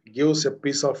and gives a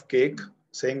piece of cake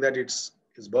saying that it's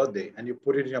his birthday, and you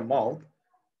put it in your mouth,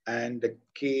 and the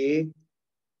cake,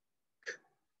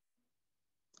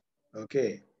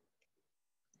 okay,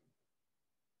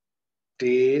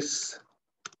 tastes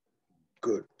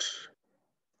good.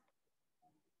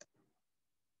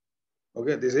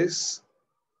 Okay, this is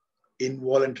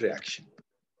involuntary action.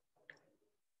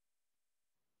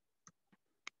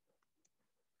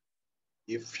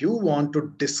 If you want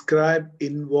to describe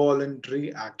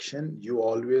involuntary action, you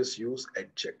always use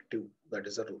adjective. That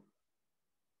is a rule.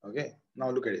 Okay, now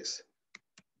look at this.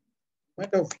 You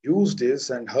might have used this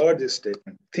and heard this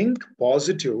statement. Think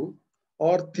positive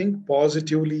or think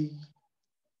positively.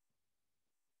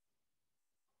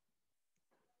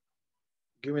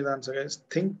 Give me the answer, guys.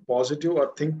 Think positive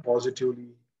or think positively.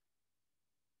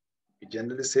 We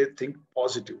generally say think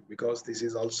positive because this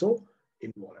is also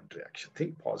involuntary action.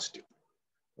 Think positive.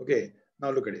 Okay, now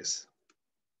look at this.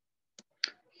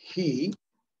 He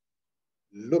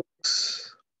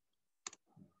looks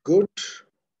good,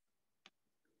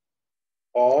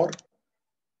 or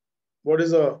what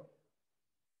is a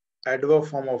adverb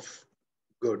form of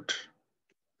good?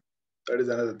 That is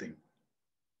another thing.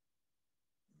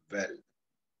 Well.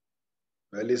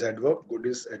 Well is adverb, good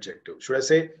is adjective. Should I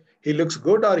say he looks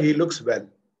good or he looks well?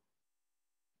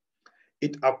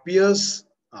 It appears,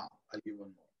 I'll give one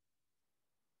more.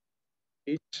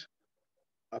 It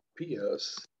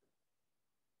appears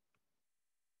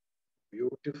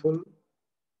beautiful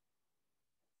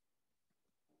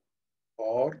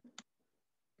or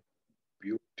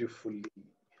beautifully.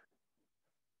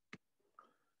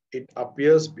 It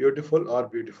appears beautiful or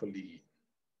beautifully.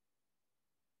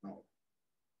 Now,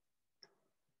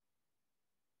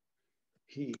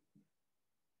 he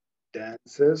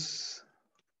dances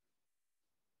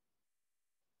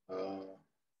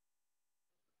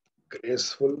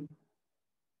graceful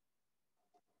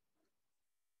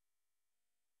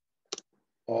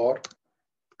or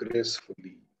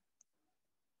gracefully.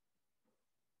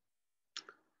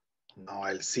 Now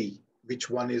I'll see which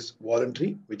one is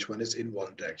voluntary, which one is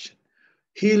involuntary action.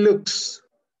 He looks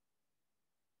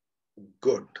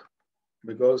good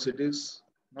because it is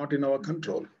not in our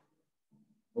control.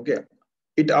 Okay.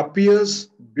 it appears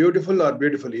beautiful or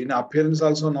beautifully. In appearance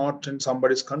also not in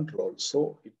somebody's control.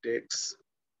 So it takes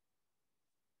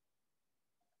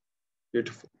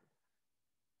beautiful.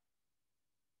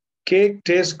 Cake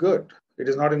tastes good. It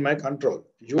is not in my control.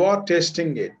 You are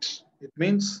tasting it. It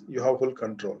means you have full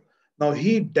control. Now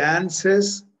he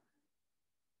dances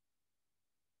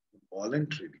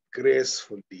voluntarily,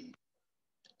 gracefully.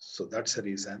 So that's a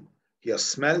reason. Here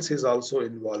smells is also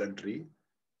involuntary.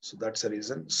 So that's a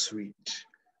reason sweet.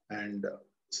 And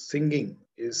singing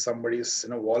is somebody's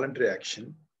voluntary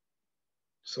action.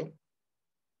 So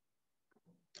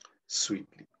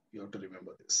sweetly. You have to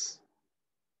remember this.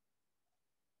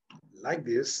 Like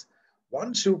this,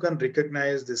 once you can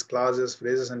recognize these clauses,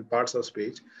 phrases, and parts of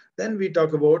speech, then we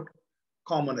talk about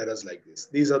common errors like this.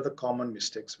 These are the common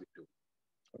mistakes we do.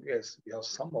 Okay, yes, we have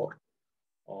some more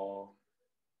uh,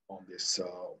 on this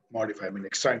modify, I mean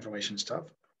extra information stuff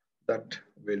that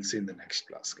we'll see in the next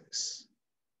class, guys.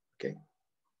 Okay,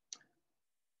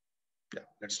 yeah,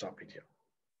 let's stop it here.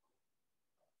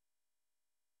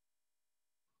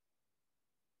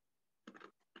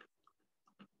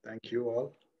 Thank you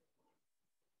all.